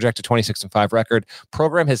 But projected 26-5 record.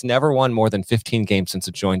 Program has never won more than 15 games since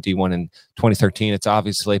it joined D1 in 2013. It's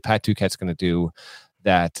obviously Pat Duquette's going to do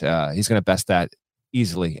that. He's going to best that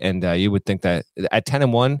easily. And you would think that at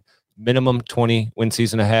 10-1, minimum 20 win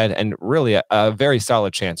season ahead, and really a very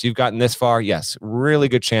solid chance. You've gotten this far. Yes, really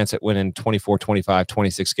good chance at winning 24, 25,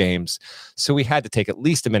 26 games. So we had to take at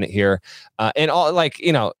least a minute here. And all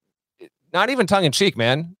not even tongue in cheek,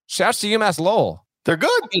 man. Shouts to UMass Lowell. They're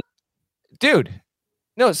good. Dude,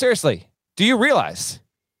 no, seriously. Do you realize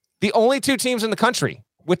the only two teams in the country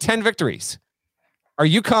with 10 victories are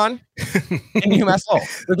UConn and UMass Lowell?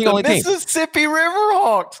 They're the only team. Mississippi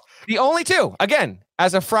Riverhawks. The only two. Again,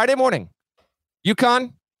 as of Friday morning,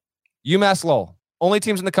 UConn, UMass Lowell, only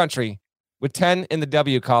teams in the country with 10 in the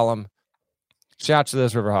W column. Shout out to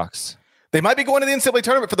those Riverhawks. They might be going to the NCAA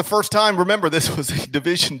tournament for the first time. Remember, this was a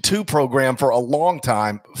Division II program for a long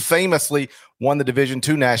time. Famously won the Division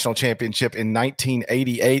II national championship in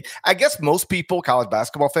 1988. I guess most people, college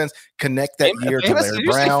basketball fans, connect that year to Larry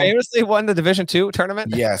Brown. Famously won the Division II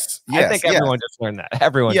tournament? Yes. I think everyone just learned that.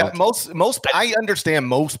 Everyone. Yeah, most. I understand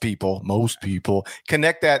most people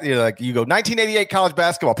connect that. You go 1988 college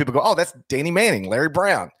basketball. People go, oh, that's Danny Manning, Larry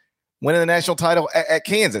Brown, winning the national title at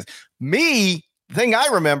Kansas. Me. The thing I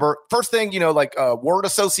remember, first thing, word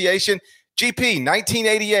association, GP,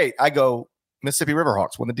 1988. I go, Mississippi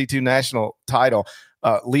Riverhawks won the D2 national title.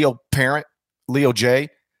 Leo J,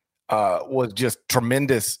 was just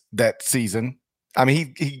tremendous that season. I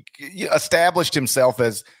mean, he established himself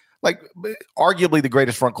as arguably the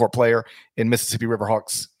greatest front court player in Mississippi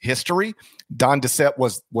Riverhawks history. Don Dissette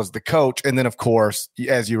was the coach. And then, of course,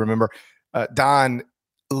 as you remember, Don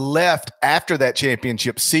left after that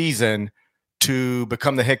championship season to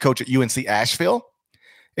become the head coach at UNC Asheville.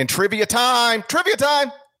 And trivia time.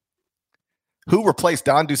 Who replaced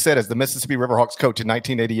Don Dissette as the Mississippi Riverhawks coach in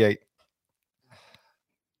 1988?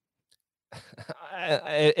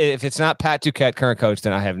 If it's not Pat Duquette, current coach,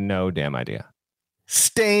 then I have no damn idea.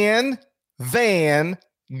 Stan Van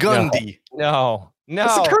Gundy. No.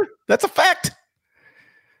 That's a fact.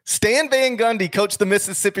 Stan Van Gundy coached the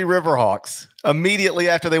Mississippi Riverhawks immediately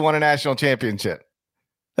after they won a national championship.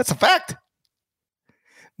 That's a fact.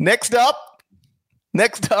 Next up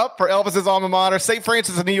for Elvis's alma mater, St.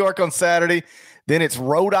 Francis of New York on Saturday. Then it's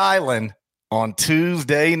Rhode Island on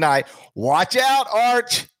Tuesday night. Watch out,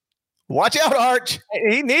 Arch.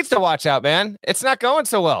 He needs to watch out, man. It's not going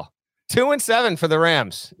so well. 2-7 for the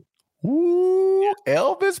Rams. Ooh,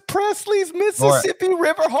 Elvis Presley's Mississippi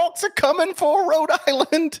Riverhawks are coming for Rhode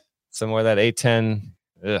Island. Some more of that 8-10.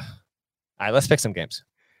 Ugh. All right, let's pick some games.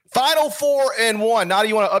 Final 4-1. Now, do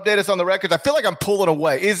you want to update us on the records? I feel like I'm pulling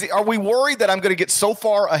away. Are we worried that I'm going to get so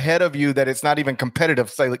far ahead of you that it's not even competitive,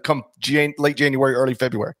 say, like come late January, early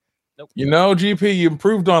February? Nope. You know, GP, you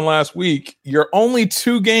improved on last week. You're only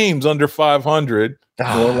 2 games under 500.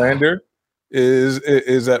 Norlander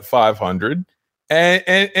is at 500.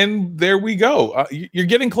 And there we go. You're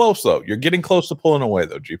getting close, though. You're getting close to pulling away,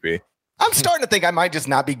 though, GP. I'm starting to think I might just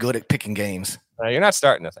not be good at picking games. You're not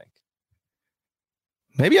starting to think.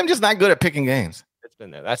 Maybe I'm just not good at picking games. It's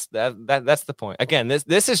been there. That's the point. Again,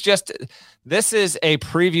 this is a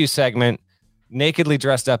preview segment, nakedly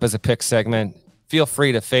dressed up as a pick segment. Feel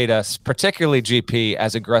free to fade us, particularly GP,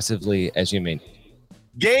 as aggressively as you mean.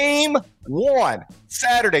 Game 1,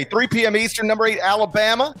 Saturday, 3 p.m. Eastern, number 8,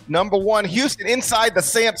 Alabama. Number 1, Houston, inside the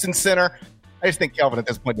Sampson Center. I just think Kelvin at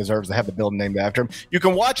this point deserves to have the building named after him. You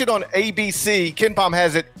can watch it on ABC. KenPom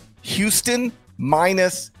has it Houston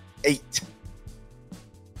 -8.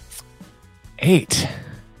 8.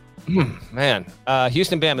 Man.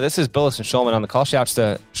 Houston, Bama. This is Billis and Schulman on the call. Shouts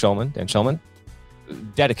to Schulman, Dan Schulman,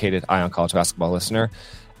 dedicated Eye on College Basketball listener.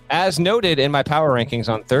 As noted in my power rankings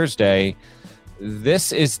on Thursday,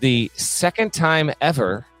 this is the second time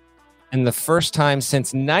ever and the first time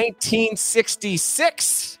since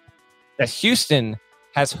 1966 that Houston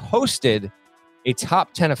has hosted a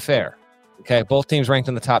top 10 affair. Okay, both teams ranked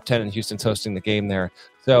in the top 10, and Houston's hosting the game there.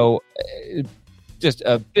 So just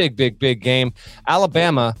a big game.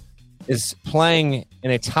 Alabama is playing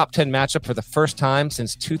in a top 10 matchup for the first time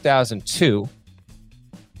since 2002.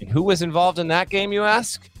 And who was involved in that game, you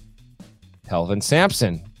ask? Kelvin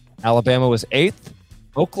Sampson. Alabama was 8th.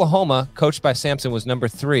 Oklahoma, coached by Sampson, was number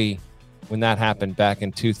 3 when that happened back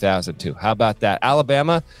in 2002. How about that?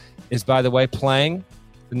 Alabama is, by the way, playing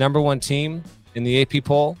the number 1 team in the AP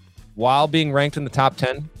poll while being ranked in the top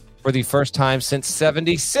 10 for the first time since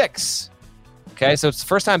 76. Okay, so it's the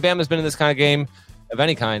first time Bama's been in this kind of game of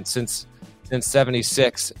any kind since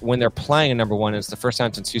 76 when they're playing a number 1. It's the first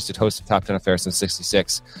time since Houston hosted top 10 affair since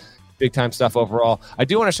 66. Big time stuff overall. I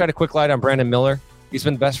do want to shed a quick light on Brandon Miller. He's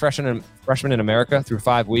been the best freshman in America through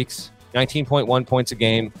 5 weeks. 19.1 points a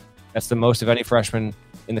game. That's the most of any freshman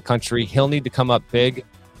in the country. He'll need to come up big.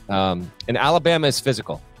 And Alabama is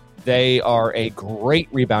physical. They are a great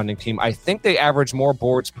rebounding team. I think they average more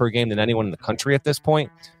boards per game than anyone in the country at this point.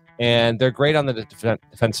 And they're great on the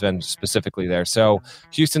defensive end specifically there. So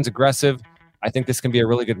Houston's aggressive. I think this can be a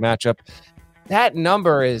really good matchup. That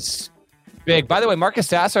number is big. By the way, Marcus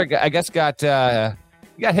Sasser, I guess, got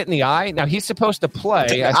hit in the eye. Now, he's supposed to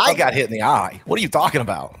play. I got hit in the eye. What are you talking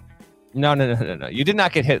about? No. You did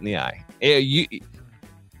not get hit in the eye.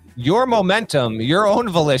 Your momentum, your own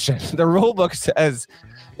volition. The rule book says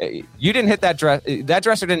you didn't hit that dress. That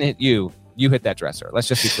dresser didn't hit you. You hit that dresser. Let's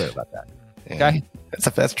just be clear about that. Okay?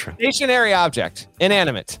 That's true. Stationary object,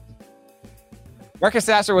 inanimate. Marcus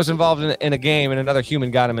Sasser was involved in a game, and another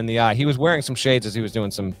human got him in the eye. He was wearing some shades as he was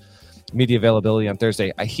doing some media availability on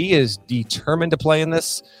Thursday. He is determined to play in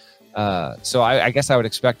this, so I guess I would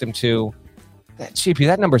expect him to. GP,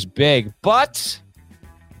 that number's big, but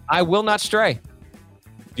I will not stray.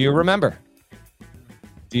 Do you remember?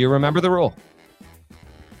 Do you remember the rule?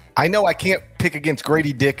 I know I can't pick against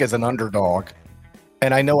Grady Dick as an underdog,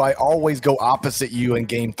 and I know I always go opposite you in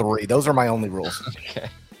game 3. Those are my only rules. Okay.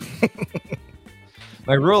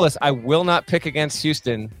 My rule is I will not pick against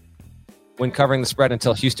Houston when covering the spread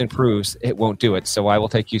until Houston proves it won't do it. So I will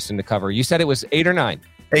take Houston to cover. You said it was 8 or 9?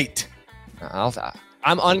 8.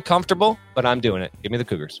 I'm uncomfortable, but I'm doing it. Give me the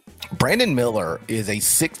Cougars. Brandon Miller is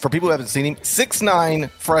for people who haven't seen him, 6'9"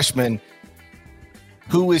 freshman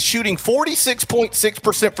who is shooting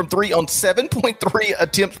 46.6% from 3 on 7.3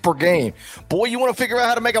 attempts per game. Boy, you want to figure out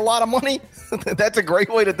how to make a lot of money? That's a great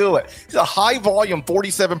way to do it. He's a high-volume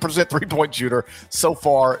 47% three-point shooter so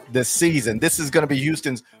far this season. This is going to be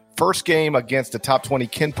Houston's first game against a top 20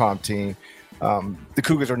 KenPom team. The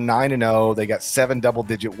Cougars are 9-0. They got 7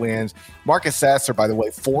 double-digit wins. Marcus Sasser, by the way,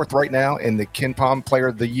 4th right now in the KenPom Player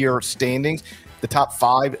of the Year standings. The top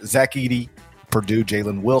 5, Zach Edey, Purdue,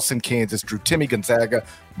 Jalen Wilson, Kansas, Drew Timme, Gonzaga,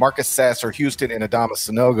 Marcus Sasser, Houston, and Adama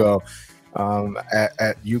Sanogo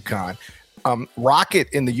at UConn. Rocket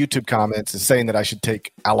in the YouTube comments is saying that I should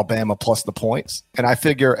take Alabama plus the points. And I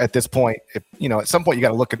figure at this point, if at some point you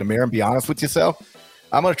got to look in the mirror and be honest with yourself.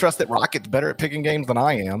 I'm going to trust that Rocket's better at picking games than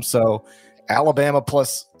I am. So Alabama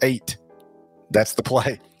plus 8. That's the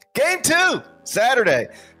play. Game 2, Saturday,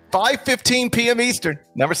 5:15 p.m. Eastern.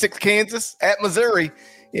 Number 6 Kansas at Missouri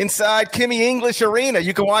inside Kimmy English Arena.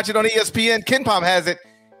 You can watch it on ESPN. KenPom has it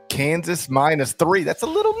Kansas -3. That's a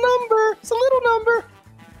little number. It's a little number.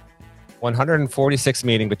 146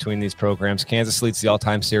 meeting between these programs. Kansas leads the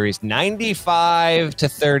all-time series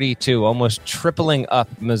 95-32, almost tripling up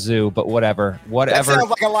Mizzou, but whatever. That sounds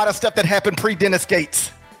like a lot of stuff that happened pre-Dennis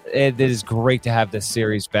Gates. It is great to have this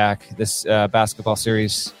series back. This basketball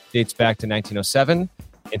series dates back to 1907.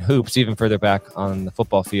 In hoops, even further back on the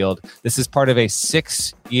football field. This is part of a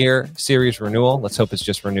 6-year series renewal. Let's hope it's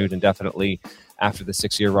just renewed indefinitely after the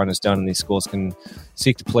 6-year run is done and these schools can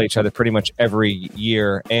seek to play each other pretty much every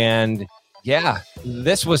year. And yeah,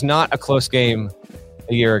 this was not a close game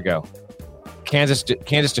a year ago. Kansas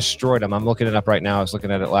destroyed them. I'm looking it up right now. I was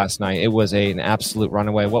looking at it last night. It was an absolute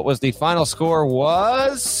runaway. What was the final score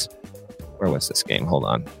was? Where was this game? Hold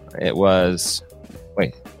on. It was,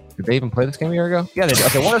 wait. Did they even play this game a year ago? Yeah, they did.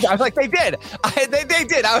 Okay, I was like, they did. They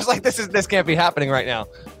did. I was like, this can't be happening right now.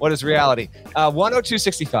 What is reality?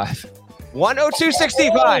 102-65.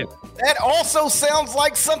 102-65. That also sounds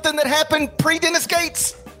like something that happened pre-Dennis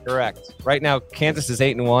Gates. Correct. Right now, Kansas is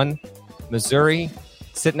 8-1. Missouri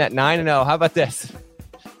sitting at 9-0. How about this?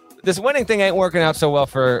 This winning thing ain't working out so well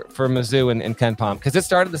for Mizzou and Ken Pom because it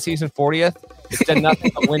started the season 40th. It's done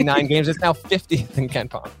nothing but win 9 games. It's now 50th in Ken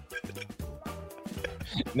Pom.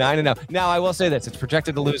 9-0. Now I will say this: it's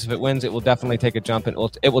projected to lose. If it wins, it will definitely take a jump, and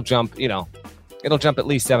it will jump. It'll jump at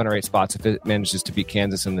least 7 or 8 spots if it manages to beat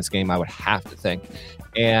Kansas in this game. I would have to think.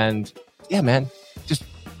 And yeah, man, just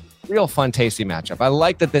real fun, tasty matchup. I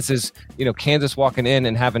like that this is Kansas walking in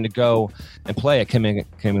and having to go and play at Kim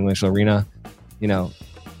English Arena.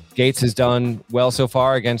 Gates has done well so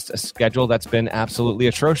far against a schedule that's been absolutely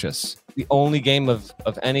atrocious. The only game of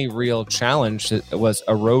any real challenge was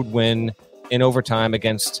a road win in overtime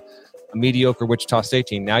against a mediocre Wichita State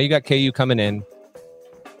team. Now you got KU coming in.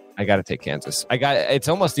 I got to take Kansas. It's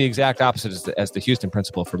almost the exact opposite as the Houston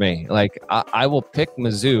principle for me. Like I will pick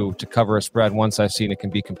Mizzou to cover a spread once I've seen it can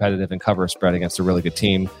be competitive and cover a spread against a really good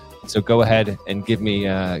team. So go ahead and give me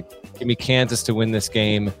Kansas to win this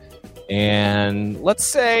game. And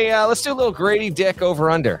let's do a little Grady Dick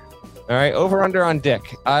over under. All right, over under on Dick.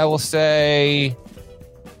 I will say,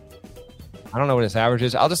 I don't know what his average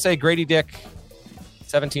is. I'll just say Grady Dick,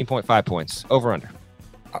 17.5 points. Over under.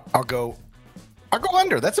 I'll go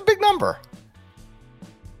under. That's a big number.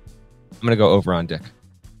 I'm going to go over on Dick.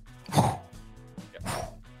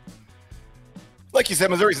 Like you said,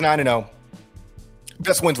 Missouri's 9-0.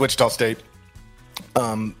 Best wins Wichita State.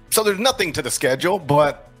 So there's nothing to the schedule,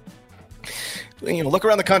 but look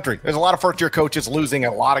around the country. There's a lot of first-year coaches losing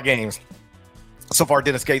a lot of games. So far,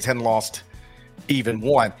 Dennis Gates hadn't lost even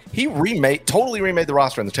one. He totally remade the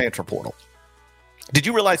roster in the transfer portal. Did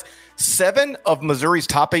you realize 7 of Missouri's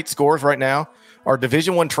top 8 scorers right now are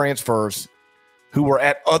Division I transfers who were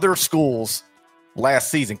at other schools last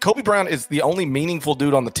season? Kobe Brown is the only meaningful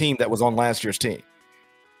dude on the team that was on last year's team.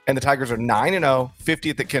 And the Tigers are 9-0,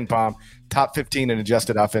 50th at Ken Pom, top 15 in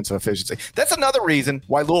adjusted offensive efficiency. That's another reason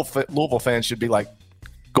why Louisville fans should be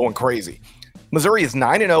going crazy. Missouri is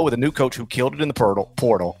 9-0 with a new coach who killed it in the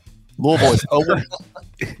portal. Louisville is over.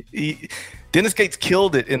 Dennis Gates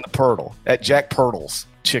killed it in the portal at Jack Pirtle's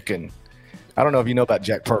Chicken. I don't know if you know about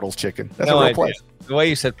Jack Pirtle's Chicken. That's a real place. The way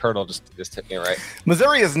you said Pirtle just hit me right.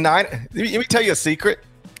 Missouri is 9. Let me tell you a secret.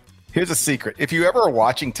 Here's a secret. If you ever are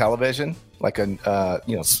watching television, like a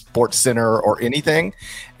Sports Center or anything,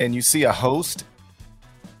 and you see a host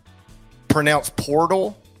pronounce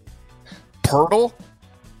Pirtle,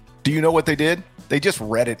 do you know what they did? They just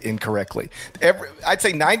read it incorrectly. I'd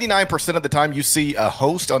say 99% of the time you see a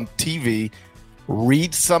host on TV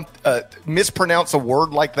read mispronounce a word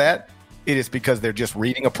like that, it is because they're just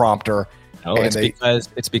reading a prompter. No,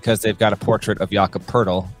 it's because they've got a portrait of Jakob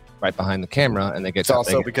Pirtle right behind the camera, and it's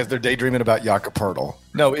also because they're daydreaming about Jakob Pirtle.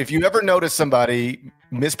 No, if you ever notice somebody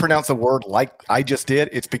mispronounce a word like I just did,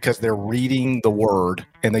 it's because they're reading the word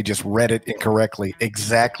and they just read it incorrectly,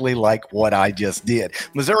 exactly like what I just did.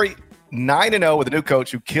 Missouri 9-0 with a new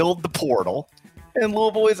coach who killed the portal, and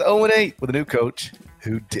Louisville is 0-8 with a new coach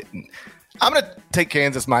who didn't. I'm going to take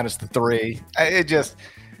Kansas minus the 3.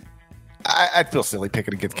 I'd feel silly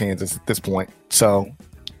picking against Kansas at this point. So,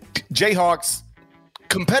 Jayhawks,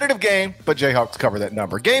 competitive game, but Jayhawks cover that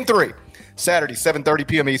number. Game 3, Saturday, 7:30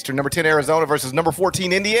 p.m. Eastern. Number 10 Arizona versus number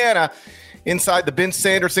 14 Indiana inside the Ben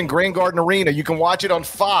Sanderson Grand Garden Arena. You can watch it on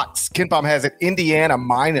Fox. KenPom has it Indiana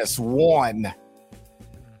 -1.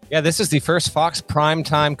 Yeah, this is the first Fox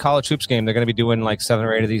primetime college hoops game. They're going to be doing 7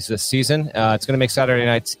 or 8 of these this season. It's going to make Saturday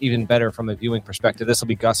nights even better from a viewing perspective. This will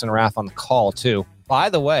be Gus and Raph on the call, too. By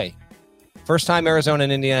the way, first time Arizona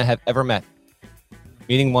and Indiana have ever met.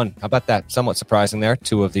 Meeting 1. How about that? Somewhat surprising there.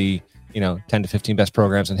 2 of the 10 to 15 best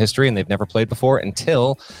programs in history, and they've never played before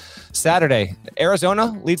until Saturday.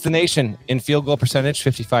 Arizona leads the nation in field goal percentage,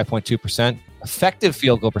 55.2%, effective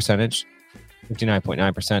field goal percentage,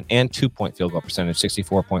 59.9%, and 2-point field goal percentage,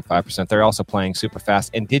 64.5%. They're also playing super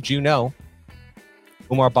fast. And did you know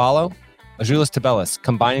Umar Ballo, Azulis Tabelis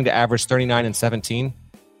combining to average 39 and 17?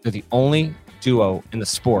 They're the only duo in the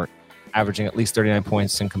sport averaging at least 39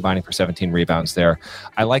 points and combining for 17 rebounds there.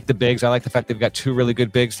 I like the bigs. I like the fact they've got two really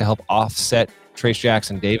good bigs to help offset Trace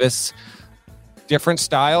Jackson Davis. Different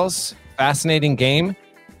styles, fascinating game.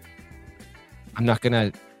 I'm not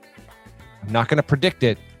gonna predict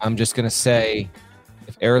it. I'm just gonna say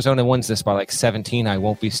if Arizona wins this by like 17, I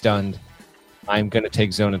won't be stunned. I'm gonna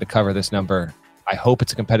take Zona to cover this number. I hope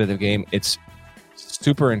it's a competitive game. It's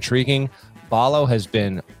super intriguing. Ballo has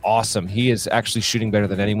been awesome. He is actually shooting better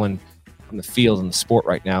than anyone on the field in the sport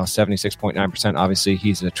right now, 76.9%. Obviously,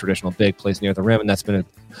 he's a traditional big, plays near the rim, and that's been a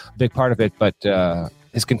big part of it. But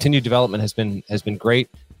his continued development has been great.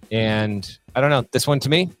 And I don't know, this one to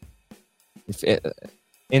me,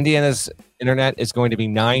 Indiana's internet is going to be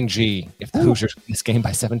 9G if the Hoosiers win this game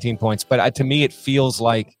by 17 points. But to me, it feels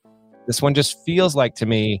like this one just feels like to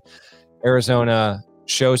me, Arizona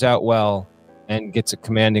shows out well and gets a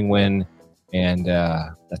commanding win. And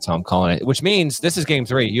that's how I'm calling it, which means this is game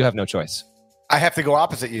 3. You have no choice. I have to go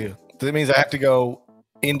opposite you. That means I have to go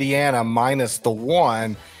Indiana minus the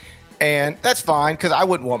 1. And that's fine because I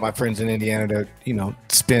wouldn't want my friends in Indiana to,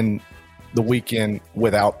 spend the weekend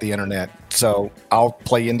without the internet. So I'll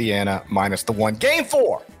play Indiana minus the 1. Game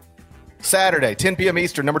 4, Saturday, 10 p.m.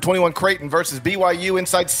 Eastern, number 21 Creighton versus BYU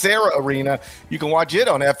inside Sarah Arena. You can watch it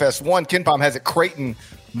on FS1. KenPom has it Creighton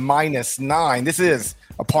minus 9. This is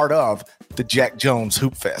a part of the Jack Jones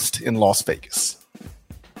Hoop Fest in Las Vegas.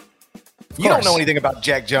 You don't know anything about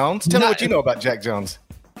Jack Jones. Tell me what you know about Jack Jones.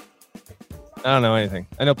 I don't know anything.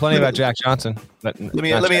 I know plenty about Jack Johnson. But let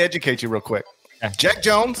me educate you real quick. Okay. Jack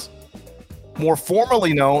Jones, more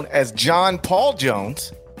formally known as John Paul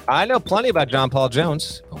Jones. I know plenty about John Paul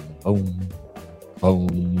Jones. Boom,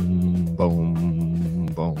 boom, boom,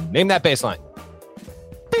 boom. Name that bass line.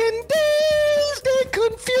 Been dazed and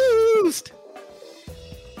confused.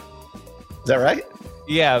 Is that right?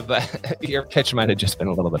 Yeah, but your pitch might have just been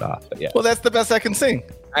a little bit off. But yeah. Well, that's the best I can sing.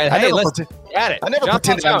 Right, I never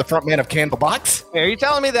pretended I'm the front man of Candlebox. Are you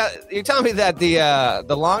telling me that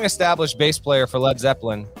the long established bass player for Led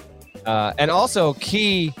Zeppelin, and also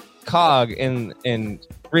key cog in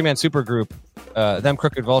 3-man supergroup, Them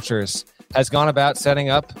Crooked Vultures, has gone about setting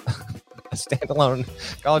up a standalone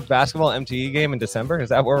college basketball MTE game in December? Is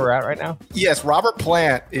that where we're at right now? Yes, Robert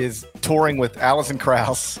Plant is touring with Alison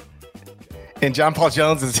Krauss. And John Paul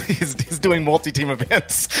Jones is doing multi-team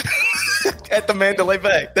events at the Mandalay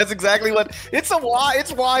Bay. That's exactly what it's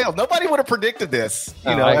wild. Nobody would have predicted this,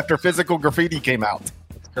 after Physical Graffiti came out.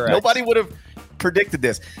 That's correct. Nobody would have predicted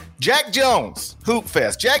this. Jack Jones, Hoop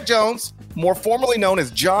Fest. Jack Jones, more formally known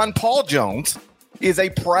as John Paul Jones, is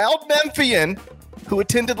a proud Memphian who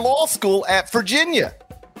attended law school at Virginia.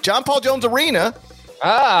 John Paul Jones Arena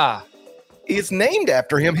is named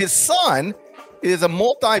after him. His son is a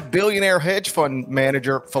multi-billionaire hedge fund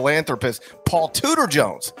manager, philanthropist, Paul Tudor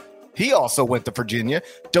Jones. He also went to Virginia,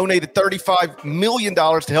 donated $35 million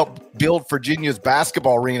to help build Virginia's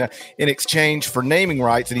basketball arena in exchange for naming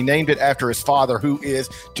rights, and he named it after his father, who is,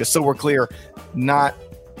 just so we're clear, not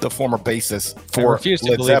the former bassist for I refuse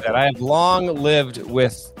to believe that. I have long lived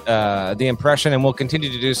with the impression, and will continue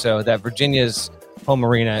to do so, that Virginia's home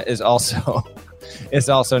arena is also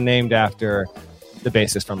named after the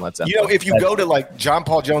bassist from Led Zeppelin. If you go to like John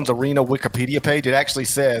Paul Jones Arena Wikipedia page, it actually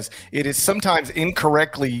says it is sometimes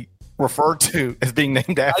incorrectly referred to as being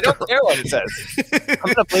named after. I don't care what it says.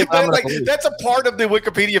 I'm gonna believe. That's a part of the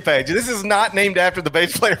Wikipedia page. This is not named after the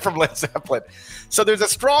bass player from Led Zeppelin. So there's a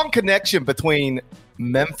strong connection between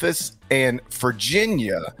Memphis and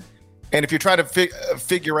Virginia. And if you're trying to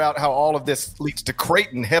figure out how all of this leads to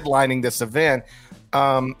Creighton headlining this event,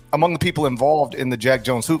 among the people involved in the Jack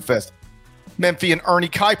Jones Hoop Fest, Memphian Ernie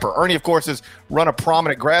Kuiper. Ernie, of course, has run a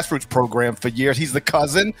prominent grassroots program for years. He's the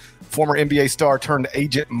cousin, former NBA star turned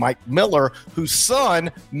agent Mike Miller, whose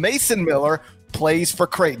son, Mason Miller, plays for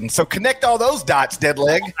Creighton. So connect all those dots,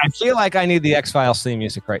 Deadleg. I feel like I need the X-Files theme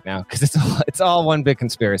music right now because it's all one big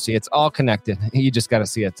conspiracy. It's all connected. You just got to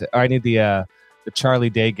see it. I need the Charlie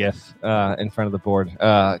Day gif in front of the board.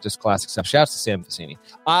 Just classic stuff. Shouts to Sam Facini.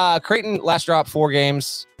 Creighton last dropped 4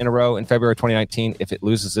 games in a row in February 2019. If it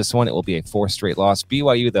loses this one, it will be a 4th straight loss.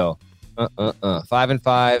 BYU, though,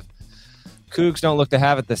 5-5. Cougs don't look to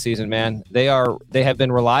have it this season, man. They have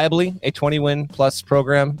been reliably a 20-win plus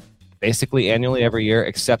program basically annually every year,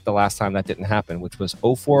 except the last time that didn't happen, which was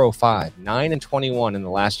 04-05, 9-21 in the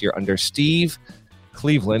last year under Steve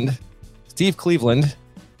Cleveland. Steve Cleveland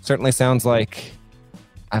certainly sounds like,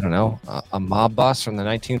 I don't know, a mob boss from the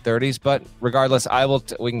 1930s. But regardless,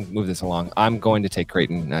 we can move this along. I'm going to take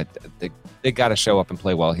Creighton. They got to show up and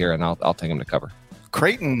play well here, and I'll take them to cover.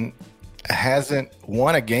 Creighton hasn't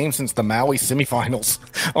won a game since the Maui semifinals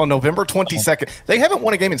on November 22nd. They haven't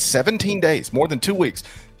won a game in 17 days, more than 2 weeks.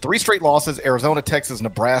 3 straight losses: Arizona, Texas,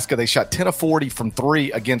 Nebraska. They shot 10 of 40 from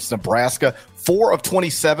 3 against Nebraska, 4 of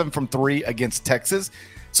 27 from 3 against Texas.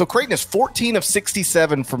 So Creighton is 14 of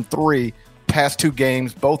 67 from 3 past 2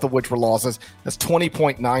 games, both of which were losses. That's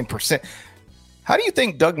 20.9%. How do you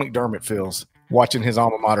think Doug McDermott feels watching his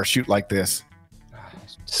alma mater shoot like this?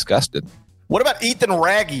 Disgusted. What about Ethan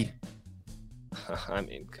Raggy? I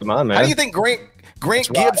mean, come on, man. How do you think Grant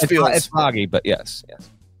Gibbs feels? It's foggy, but yes.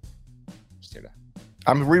 Just hear that.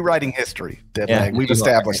 I'm rewriting history, Yeah, We've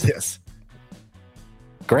established this.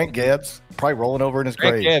 Grant Gibbs probably rolling over in his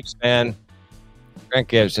grave. Grant Gibbs, man. Grant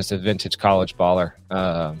Gibbs, just a vintage college baller.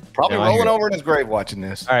 Probably rolling over in his grave watching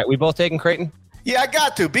this. All right, we both taking Creighton? Yeah, I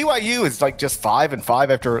got to. BYU is like just 5-5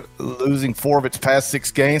 after losing 4 of its past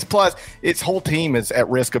 6 games. Plus, its whole team is at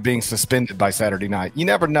risk of being suspended by Saturday night. You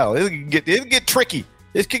never know. It'll get tricky.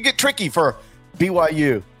 It could get tricky for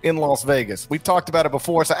BYU in Las Vegas. We've talked about it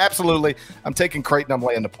before, so absolutely, I'm taking Creighton. I'm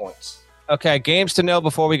laying the points. Okay, games to know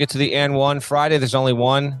before we get to the and one. Friday, there's only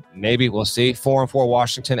one. Maybe we'll see. 4-4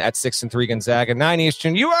 Washington at 6-3 Gonzaga. 9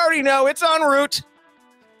 Eastern. You already know it's en route.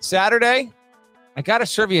 Saturday, I got a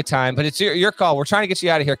trivia time, but it's your call. We're trying to get you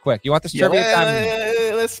out of here quick. You want this trivia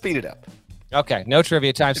time? Let's speed it up. Okay, no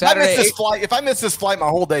trivia time. Saturday. If I miss this flight, my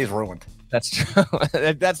whole day is ruined. That's true.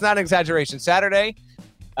 That's not an exaggeration. Saturday,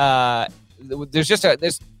 there's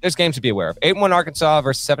games to be aware of. 8-1 Arkansas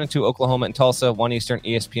versus 7-2 Oklahoma and Tulsa. 1 Eastern,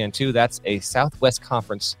 ESPN2. That's a Southwest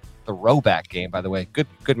Conference throwback game, by the way. Good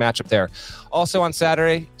matchup there. Also on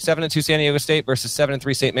Saturday, 7-2 San Diego State versus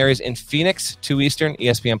 7-3 St. Mary's in Phoenix. 2 Eastern,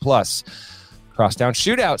 ESPN Plus. Crosstown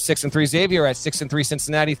Shootout, 6-3 Xavier at 6-3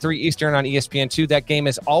 Cincinnati, 3 Eastern on ESPN2. That game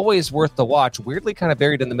is always worth the watch. Weirdly kind of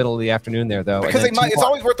buried in the middle of the afternoon there, though. Because it's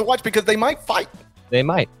always worth the watch because they might fight. They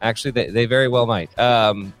might. Actually, they very well might.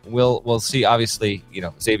 We'll see, obviously,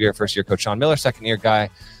 Xavier, first-year coach Sean Miller, second-year guy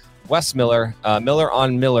Wes Miller. Miller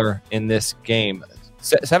on Miller in this game.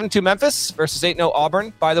 7-2 Memphis versus 8-0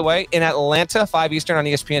 Auburn, by the way, in Atlanta, 5 Eastern on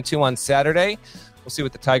ESPN2 on Saturday. We'll see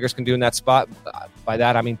what the Tigers can do in that spot. By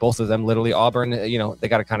that, I mean both of them, literally. Auburn, they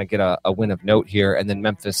got to kind of get a win of note here. And then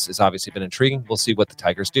Memphis has obviously been intriguing. We'll see what the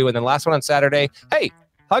Tigers do. And then last one on Saturday, hey,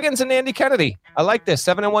 Huggins and Andy Kennedy. I like this.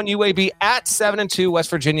 7-1 UAB at 7-2 West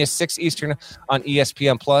Virginia, 6 Eastern on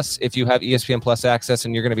ESPN Plus. If you have ESPN Plus access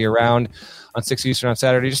and you're going to be around on 6 Eastern on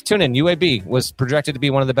Saturday, just tune in. UAB was projected to be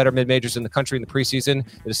one of the better mid-majors in the country in the preseason.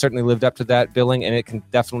 It has certainly lived up to that billing, and it can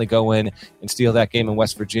definitely go in and steal that game in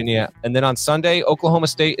West Virginia. And then on Sunday, Oklahoma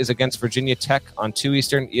State is against Virginia Tech on 2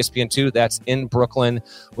 Eastern, ESPN2. That's in Brooklyn.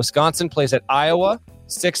 Wisconsin plays at Iowa.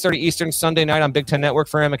 6:30 Eastern Sunday night on Big Ten Network.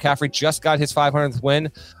 Fran McCaffrey just got his 500th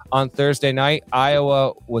win on Thursday night.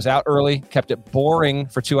 Iowa was out early, kept it boring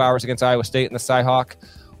for 2 hours against Iowa State in the Cyhawk,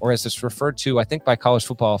 or as it's referred to, I think, by college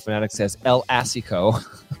football fanatics as El Asico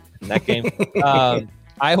in that game.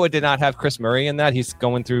 Iowa did not have Chris Murray in that. He's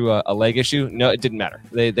going through a leg issue. No, it didn't matter.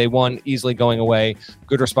 They won easily going away.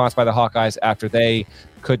 Good response by the Hawkeyes after they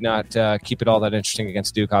could not keep it all that interesting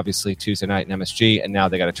against Duke, obviously, Tuesday night in MSG. And now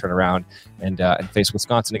they got to turn around and face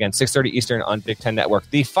Wisconsin again. 6:30 Eastern on Big Ten Network.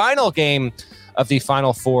 The final game of the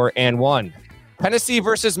Final Four and one. Tennessee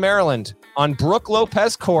versus Maryland on Brooke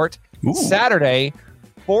Lopez Court. Ooh. Saturday,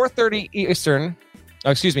 4:30 Eastern.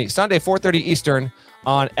 Sunday, 4:30 Eastern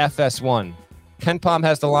on FS1. Ken Pom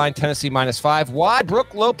has the line, Tennessee -5. Why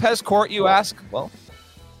Brooke Lopez Court, you ask? Well,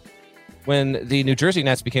 when the New Jersey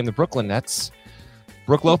Nets became the Brooklyn Nets,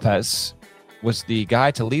 Brooke Lopez was the guy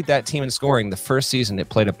to lead that team in scoring the first season it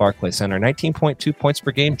played at Barclays Center. 19.2 points per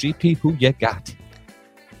game. GP, who you got?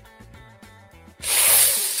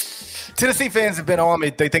 Tennessee fans have been on me.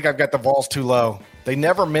 They think I've got the Vols too low. They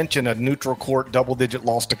never mention a neutral court double-digit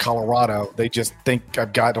loss to Colorado. They just think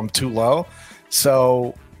I've got them too low.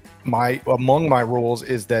 So among my rules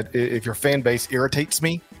is that if your fan base irritates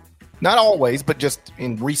me, not always, but just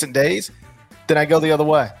in recent days, then I go the other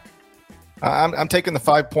way. I'm taking the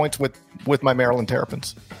 5 points with my Maryland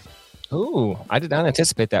Terrapins. Ooh, I did not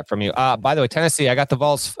anticipate that from you. By the way, Tennessee, I got the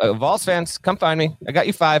Vols. Vols fans, come find me. I got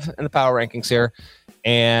you 5 in the power rankings here,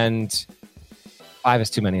 and 5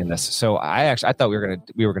 is too many in this. So I thought we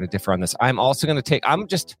were gonna differ on this. I'm also gonna take. I'm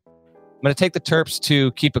gonna take the Terps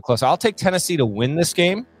to keep it close. I'll take Tennessee to win this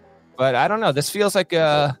game, but I don't know. This feels like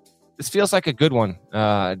this feels like a good one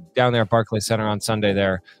down there at Barclays Center on Sunday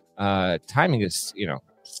there. Timing is,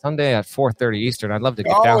 Sunday at 4:30 Eastern. I'd love to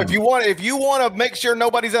get down. If you want to make sure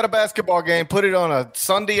nobody's at a basketball game, put it on a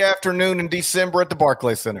Sunday afternoon in December at the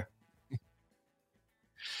Barclays Center.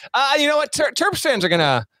 You know what? Terps fans are going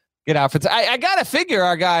to get out for this. I got to figure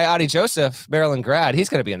our guy, Adi Joseph, Maryland grad, he's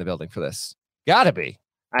going to be in the building for this. Got to be.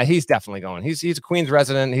 He's definitely going. He's a Queens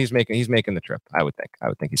resident. He's making the trip, I would think.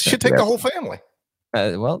 He should take the whole family.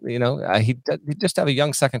 He just have a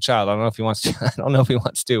young second child. I don't know if he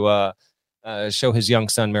wants to. Show his young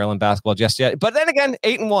son Maryland basketball just yet. But then again,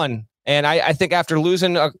 8-1, and I think after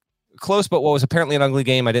losing a close but what was apparently an ugly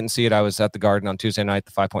game, I didn't see it. I was at the Garden on Tuesday night,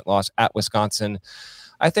 the 5-point loss at Wisconsin.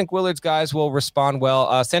 I think Willard's guys will respond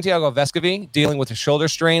well. Santiago Vescovi dealing with a shoulder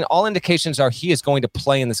strain. All indications are he is going to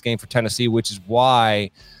play in this game for Tennessee, which is why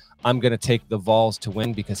I'm going to take the Vols to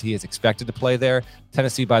win, because he is expected to play there.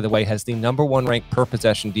 Tennessee, by the way, has the number 1 ranked per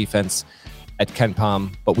possession defense at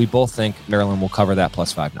KenPom, but we both think Maryland will cover that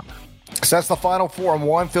 +5 number. So that's the final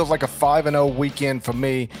 4-1. Feels like a 5-0 weekend for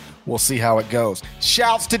me. We'll see how it goes.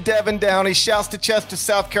 Shouts to Devin Downey. Shouts to Chester,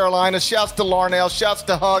 South Carolina. Shouts to Larnell. Shouts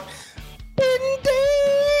to Huck. Been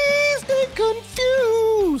dazed and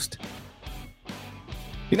confused.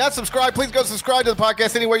 If you're not subscribed, please go subscribe to the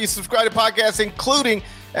podcast anywhere you subscribe to podcasts, including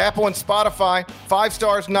Apple and Spotify. 5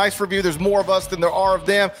 stars, nice review. There's more of us than there are of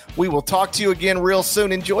them. We will talk to you again real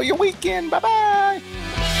soon. Enjoy your weekend. Bye-bye.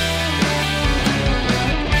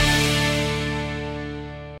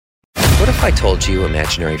 What if I told you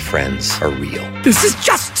imaginary friends are real? This is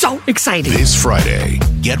just so exciting. This Friday,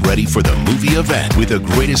 get ready for the movie event with the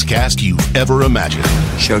greatest cast you've ever imagined.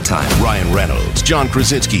 Showtime. Ryan Reynolds, John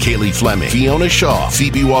Krasinski, Haley Fleming, Fiona Shaw,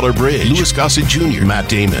 Phoebe Waller-Bridge, Louis Gossett Jr., Matt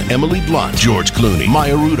Damon, Emily Blunt, George Clooney,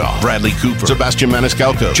 Maya Rudolph, Bradley Cooper, Sebastian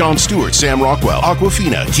Maniscalco, Jon Stewart, Sam Rockwell,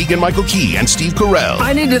 Awkwafina, Keegan-Michael Key, and Steve Carell.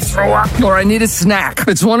 I need to throw up or I need a snack.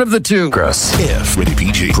 It's one of the two. Gross. If. Rated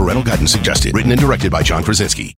PG. Parental guidance suggested. Written and directed by John Krasinski.